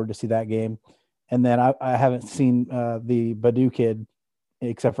looking forward to see that game. And then I haven't seen the Baddoo kid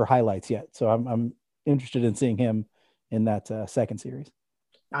except for highlights yet. So I'm interested in seeing him in that second series.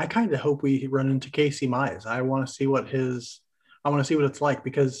 I kind of hope we run into Casey Mize. I want to see what it's like,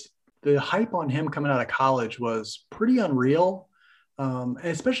 because the hype on him coming out of college was pretty unreal. And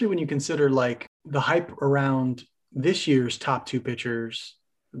especially when you consider like the hype around this year's top 2 pitchers,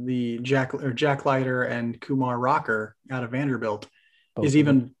 the Jack Leiter and Kumar Rocker out of Vanderbilt is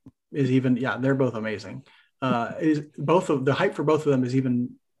even they're both amazing. The hype for both of them is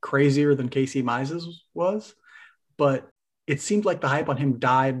even crazier than Casey Mize's was, but it seemed like the hype on him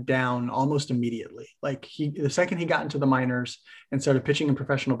died down almost immediately. Like the second he got into the minors and started pitching in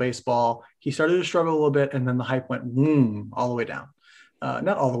professional baseball, he started to struggle a little bit, and then the hype went all the way down.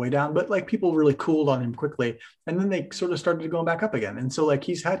 Not all the way down, but like people really cooled on him quickly. And then they sort of started going back up again. And so like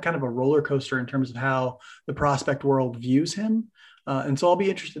he's had kind of a roller coaster in terms of how the prospect world views him. And so I'll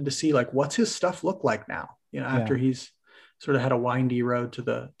be interested to see like what's his stuff look like now, after he's sort of had a windy road to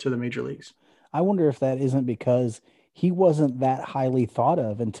the major leagues. I wonder if that isn't because he wasn't that highly thought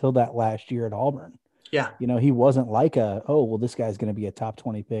of until that last year at Auburn. Yeah. You know, he wasn't like this guy's going to be a top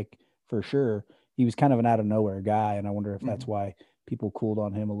 20 pick for sure. He was kind of an out of nowhere guy. And I wonder if that's why people cooled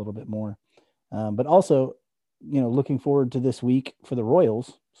on him a little bit more. But also, you know, looking forward to this week for the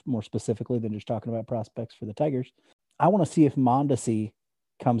Royals, more specifically than just talking about prospects for the Tigers. I want to see if Mondesi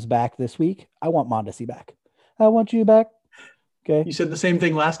comes back this week. I want Mondesi back. I want you back. Okay. You said the same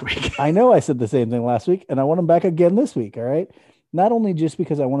thing last week. I know I said the same thing last week, and I want him back again this week. All right. Not only just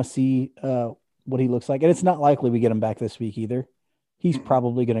because I want to see what he looks like, and it's not likely we get him back this week either. He's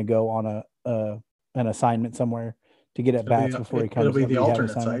probably going to go on an assignment somewhere to get at bats before he comes. It'll be the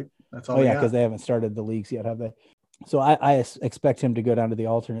alternate site. That's all. Oh yeah, because they haven't started the leagues yet, have they? So I expect him to go down to the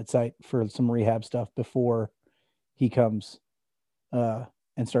alternate site for some rehab stuff before he comes and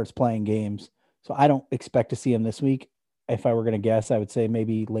starts playing games. So I don't expect to see him this week. If I were going to guess, I would say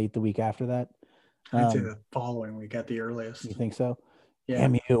maybe late the week after that. I'd say the following week at the earliest. You think so? Yeah.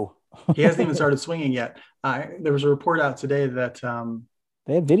 Damn you. He hasn't even started swinging yet. There was a report out today that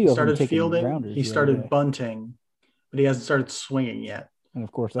they had video he started of him fielding. grounders He started bunting, but he hasn't started swinging yet. And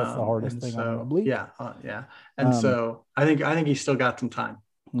of course, that's the hardest thing. So, yeah. And so I think he's still got some time.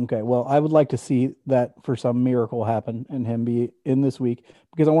 Okay. Well, I would like to see that for some miracle happen and him be in this week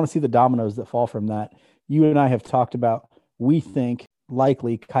because I want to see the dominoes that fall from that. You and I have talked about, we think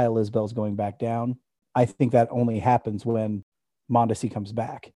likely Kyle Isbell's going back down. I think that only happens when Mondesi comes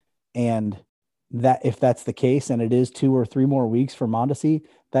back. And that if that's the case, and it is 2 or 3 more weeks for Mondesi,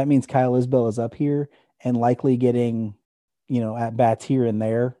 that means Kyle Isbell is up here and likely getting, you know, at bats here and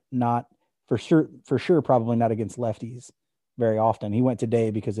there, not for sure, probably not against lefties very often. He went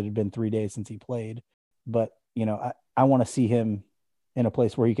today because it had been 3 days since he played. But, you know, I want to see him in a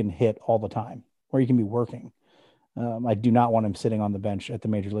place where he can hit all the time, where he can be working. I do not want him sitting on the bench at the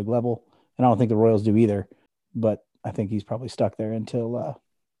major league level, and I don't think the Royals do either. But I think he's probably stuck there until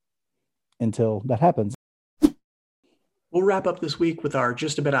that happens. We'll wrap up this week with our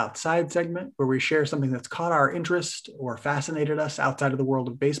Just a Bit Outside segment, where we share something that's caught our interest or fascinated us outside of the world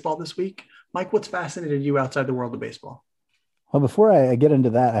of baseball this week. Mike, what's fascinated you outside the world of baseball? Well, before I get into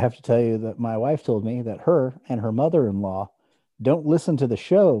that, I have to tell you that my wife told me that her and her mother-in-law don't listen to the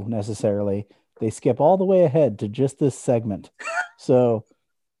show necessarily. They skip all the way ahead to just this segment. So,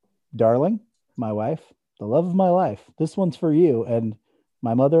 darling, my wife, the love of my life, this one's for you. And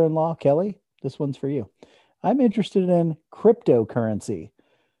my mother-in-law, Kelly, this one's for you. I'm interested in cryptocurrency.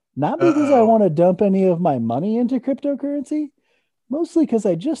 Not because I want to dump any of my money into cryptocurrency, mostly because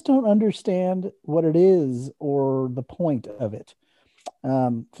I just don't understand what it is or the point of it.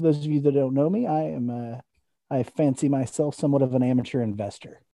 For those of you that don't know me, I fancy myself somewhat of an amateur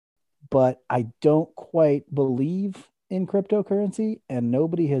investor, but I don't quite believe in cryptocurrency, and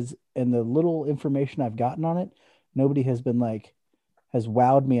nobody has, and the little information I've gotten on it, nobody has been like, has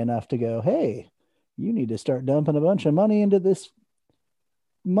wowed me enough to go, hey, you need to start dumping a bunch of money into this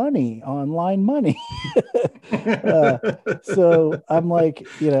online money. So I'm like,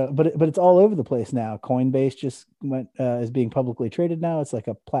 you know, but it's all over the place now. Coinbase just went, is being publicly traded now. It's like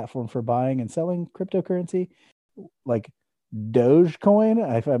a platform for buying and selling cryptocurrency, like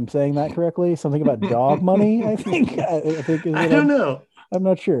Dogecoin, if I'm saying that correctly, something about dog money. I think I don't know. I'm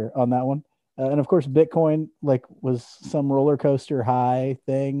not sure on that one. And of course, Bitcoin was some roller coaster high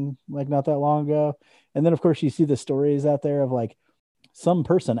thing not that long ago. And then of course you see the stories out there of some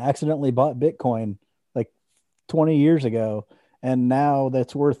person accidentally bought Bitcoin 20 years ago, and now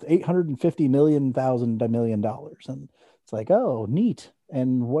that's worth $850 million. And it's like, oh, neat.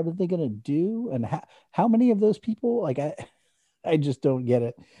 And what are they going to do? And how many of those people, I just don't get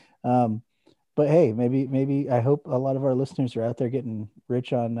it. But hey, maybe I hope a lot of our listeners are out there getting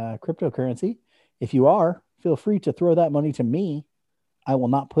rich on cryptocurrency. If you are, feel free to throw that money to me. I will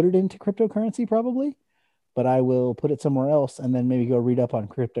not put it into cryptocurrency probably, but I will put it somewhere else and then maybe go read up on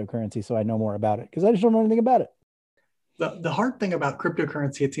cryptocurrency so I know more about it, because I just don't know anything about it. The hard thing about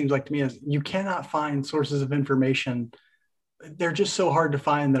cryptocurrency, it seems like to me, is you cannot find sources of information. They're just so hard to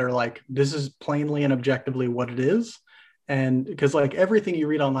find that are this is plainly and objectively what it is. And because everything you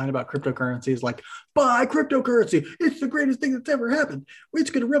read online about cryptocurrency is buy cryptocurrency. It's the greatest thing that's ever happened. It's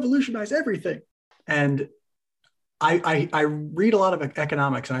going to revolutionize everything. And I read a lot of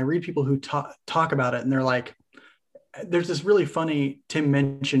economics, and I read people who talk about it, and they're like, there's this really funny Tim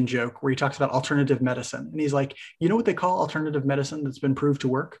Minchin joke where he talks about alternative medicine. And he's like, you know what they call alternative medicine that's been proved to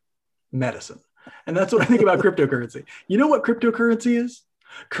work? Medicine. And that's what I think about cryptocurrency. You know what cryptocurrency is?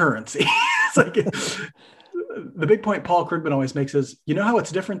 Currency. It's the big point Paul Krugman always makes is, you know how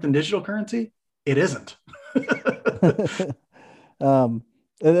it's different than digital currency? It isn't. And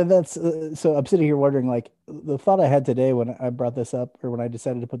that's so I'm sitting here wondering, the thought I had today when I brought this up, or when I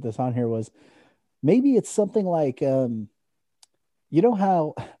decided to put this on here, was Maybe it's something like, you know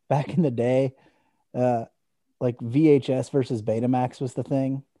how back in the day, uh, like VHS versus Betamax was the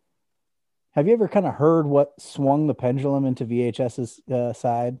thing. Have you ever kind of heard what swung the pendulum into VHS's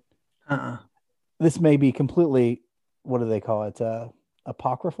side? Uh-uh. This may be completely, what do they call it?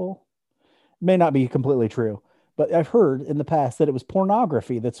 Apocryphal? May not be completely true, but I've heard in the past that it was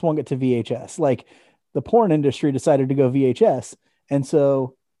pornography that swung it to VHS. Like the porn industry decided to go VHS, and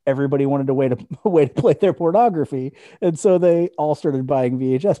so everybody wanted a way to a way to play their pornography, and so they all started buying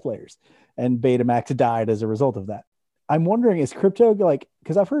VHS players, and Betamax died as a result of that. I'm wondering, is crypto like,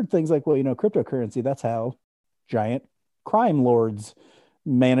 because I've heard things like, well, cryptocurrency, that's how giant crime lords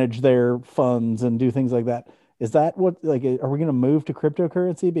manage their funds and do things like that. Is that what, like, are we going to move to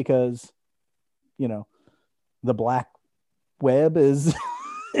cryptocurrency because, you know, the black web is,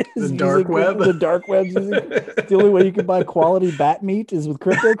 the dark web? The dark web's using, the only way you can buy quality bat meat is with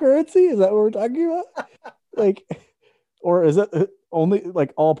cryptocurrency? Is that what we're talking about? Like, or is it only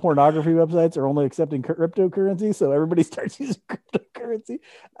like all pornography websites are only accepting cryptocurrency, so everybody starts using cryptocurrency?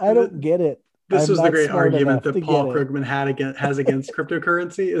 I don't get it. This was the great argument that Paul Krugman has against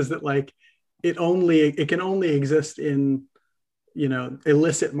cryptocurrency, is that like it can only exist in,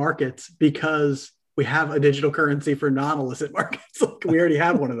 illicit markets because we have a digital currency for non-illicit markets. Like we already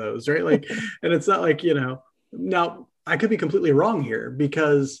have one of those, right? Like, and it's not like, now I could be completely wrong here,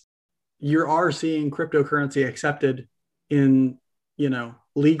 because you are seeing cryptocurrency accepted in,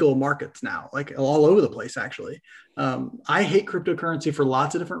 legal markets now, like all over the place, actually. I hate cryptocurrency for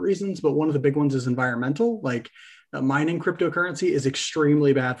lots of different reasons, but one of the big ones is environmental. Like mining cryptocurrency is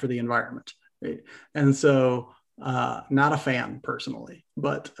extremely bad for the environment. Right? And so not a fan personally,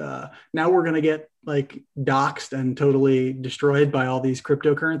 but now we're going to get like doxxed and totally destroyed by all these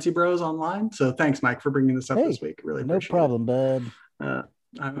cryptocurrency bros online. So thanks, Mike, for bringing this up this week. Really appreciate it. No problem, bud.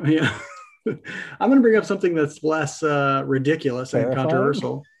 I'm going to bring up something that's less ridiculous and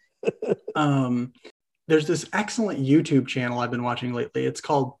controversial. There's this excellent YouTube channel I've been watching lately. It's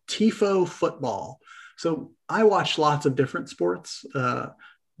called Tifo Football. So I watch lots of different sports,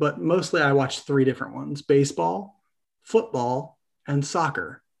 but mostly I watch three different ones: baseball, football, and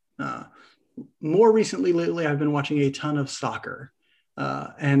soccer. More recently, lately, I've been watching a ton of soccer.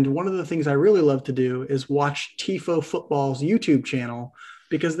 And one of the things I really love to do is watch Tifo Football's YouTube channel,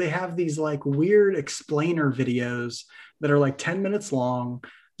 because they have these like weird explainer videos that are like 10 minutes long.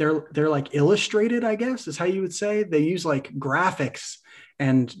 They're like illustrated, I guess is how you would say. They use like graphics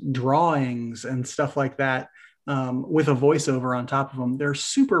and drawings and stuff like that, with a voiceover on top of them. They're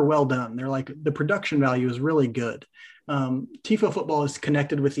super well done. They're like, the production value is really good. Tifo Football is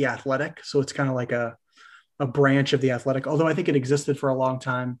connected with The Athletic, so it's kind of like a branch of The Athletic, although I think it existed for a long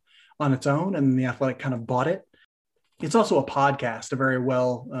time on its own, and The Athletic kind of bought it. It's also a podcast, a very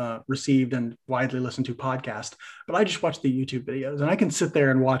well received and widely listened to podcast. But I just watch the YouTube videos, and I can sit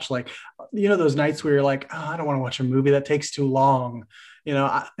there and watch, like, those nights where you're like, oh, I don't want to watch a movie that takes too long,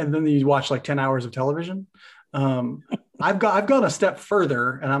 and then you watch like 10 hours of television. I've gone a step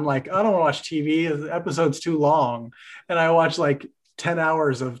further, and I'm like, I don't want to watch TV. The episode's too long. And I watch like 10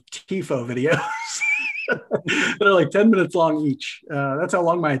 hours of Tifo videos. They're like 10 minutes long each. That's how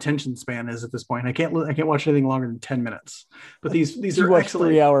long my attention span is at this point. I can't watch anything longer than 10 minutes. But these you are watch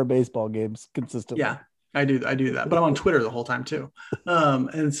excellent 3-hour baseball games consistently. Yeah, I do that. But I'm on Twitter the whole time too.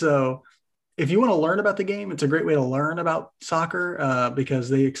 And so if you want to learn about the game, it's a great way to learn about soccer, because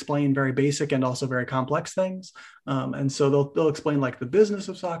they explain very basic and also very complex things. And so they'll explain like the business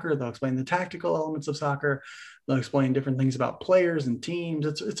of soccer. They'll explain the tactical elements of soccer. They'll explain different things about players and teams.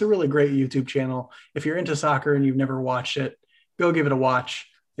 It's a really great YouTube channel. If you're into soccer and you've never watched it, go give it a watch.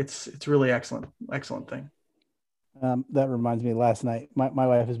 It's really excellent thing. That reminds me, last night, my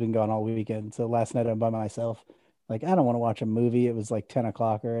wife has been gone all weekend. So last night I'm by myself. Like, I don't want to watch a movie. It was like 10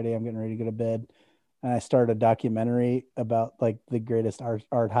 o'clock already. I'm getting ready to go to bed. And I started a documentary about like the greatest art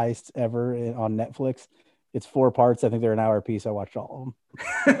heists ever on Netflix. It's 4 parts. I think they're an hour piece. I watched all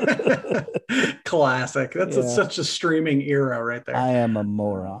of them. Classic. That's such a streaming era right there. I am a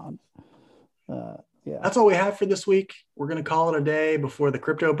moron. Yeah. That's all we have for this week. We're going to call it a day before the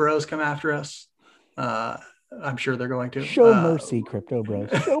crypto bros come after us. I'm sure they're going to. Show mercy, crypto bros.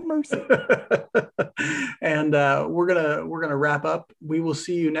 Show mercy. And we're gonna wrap up. We will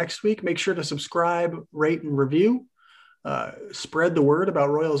see you next week. Make sure to subscribe, rate, and review. Spread the word about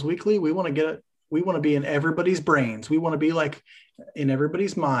Royals Weekly. We want to be in everybody's brains. We want to be like in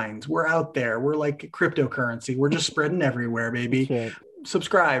everybody's minds. We're out there. We're like cryptocurrency. We're just spreading everywhere, baby. Right.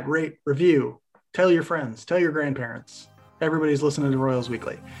 Subscribe, rate, review. Tell your friends. Tell your grandparents. Everybody's listening to Royals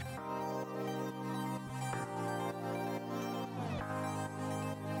Weekly.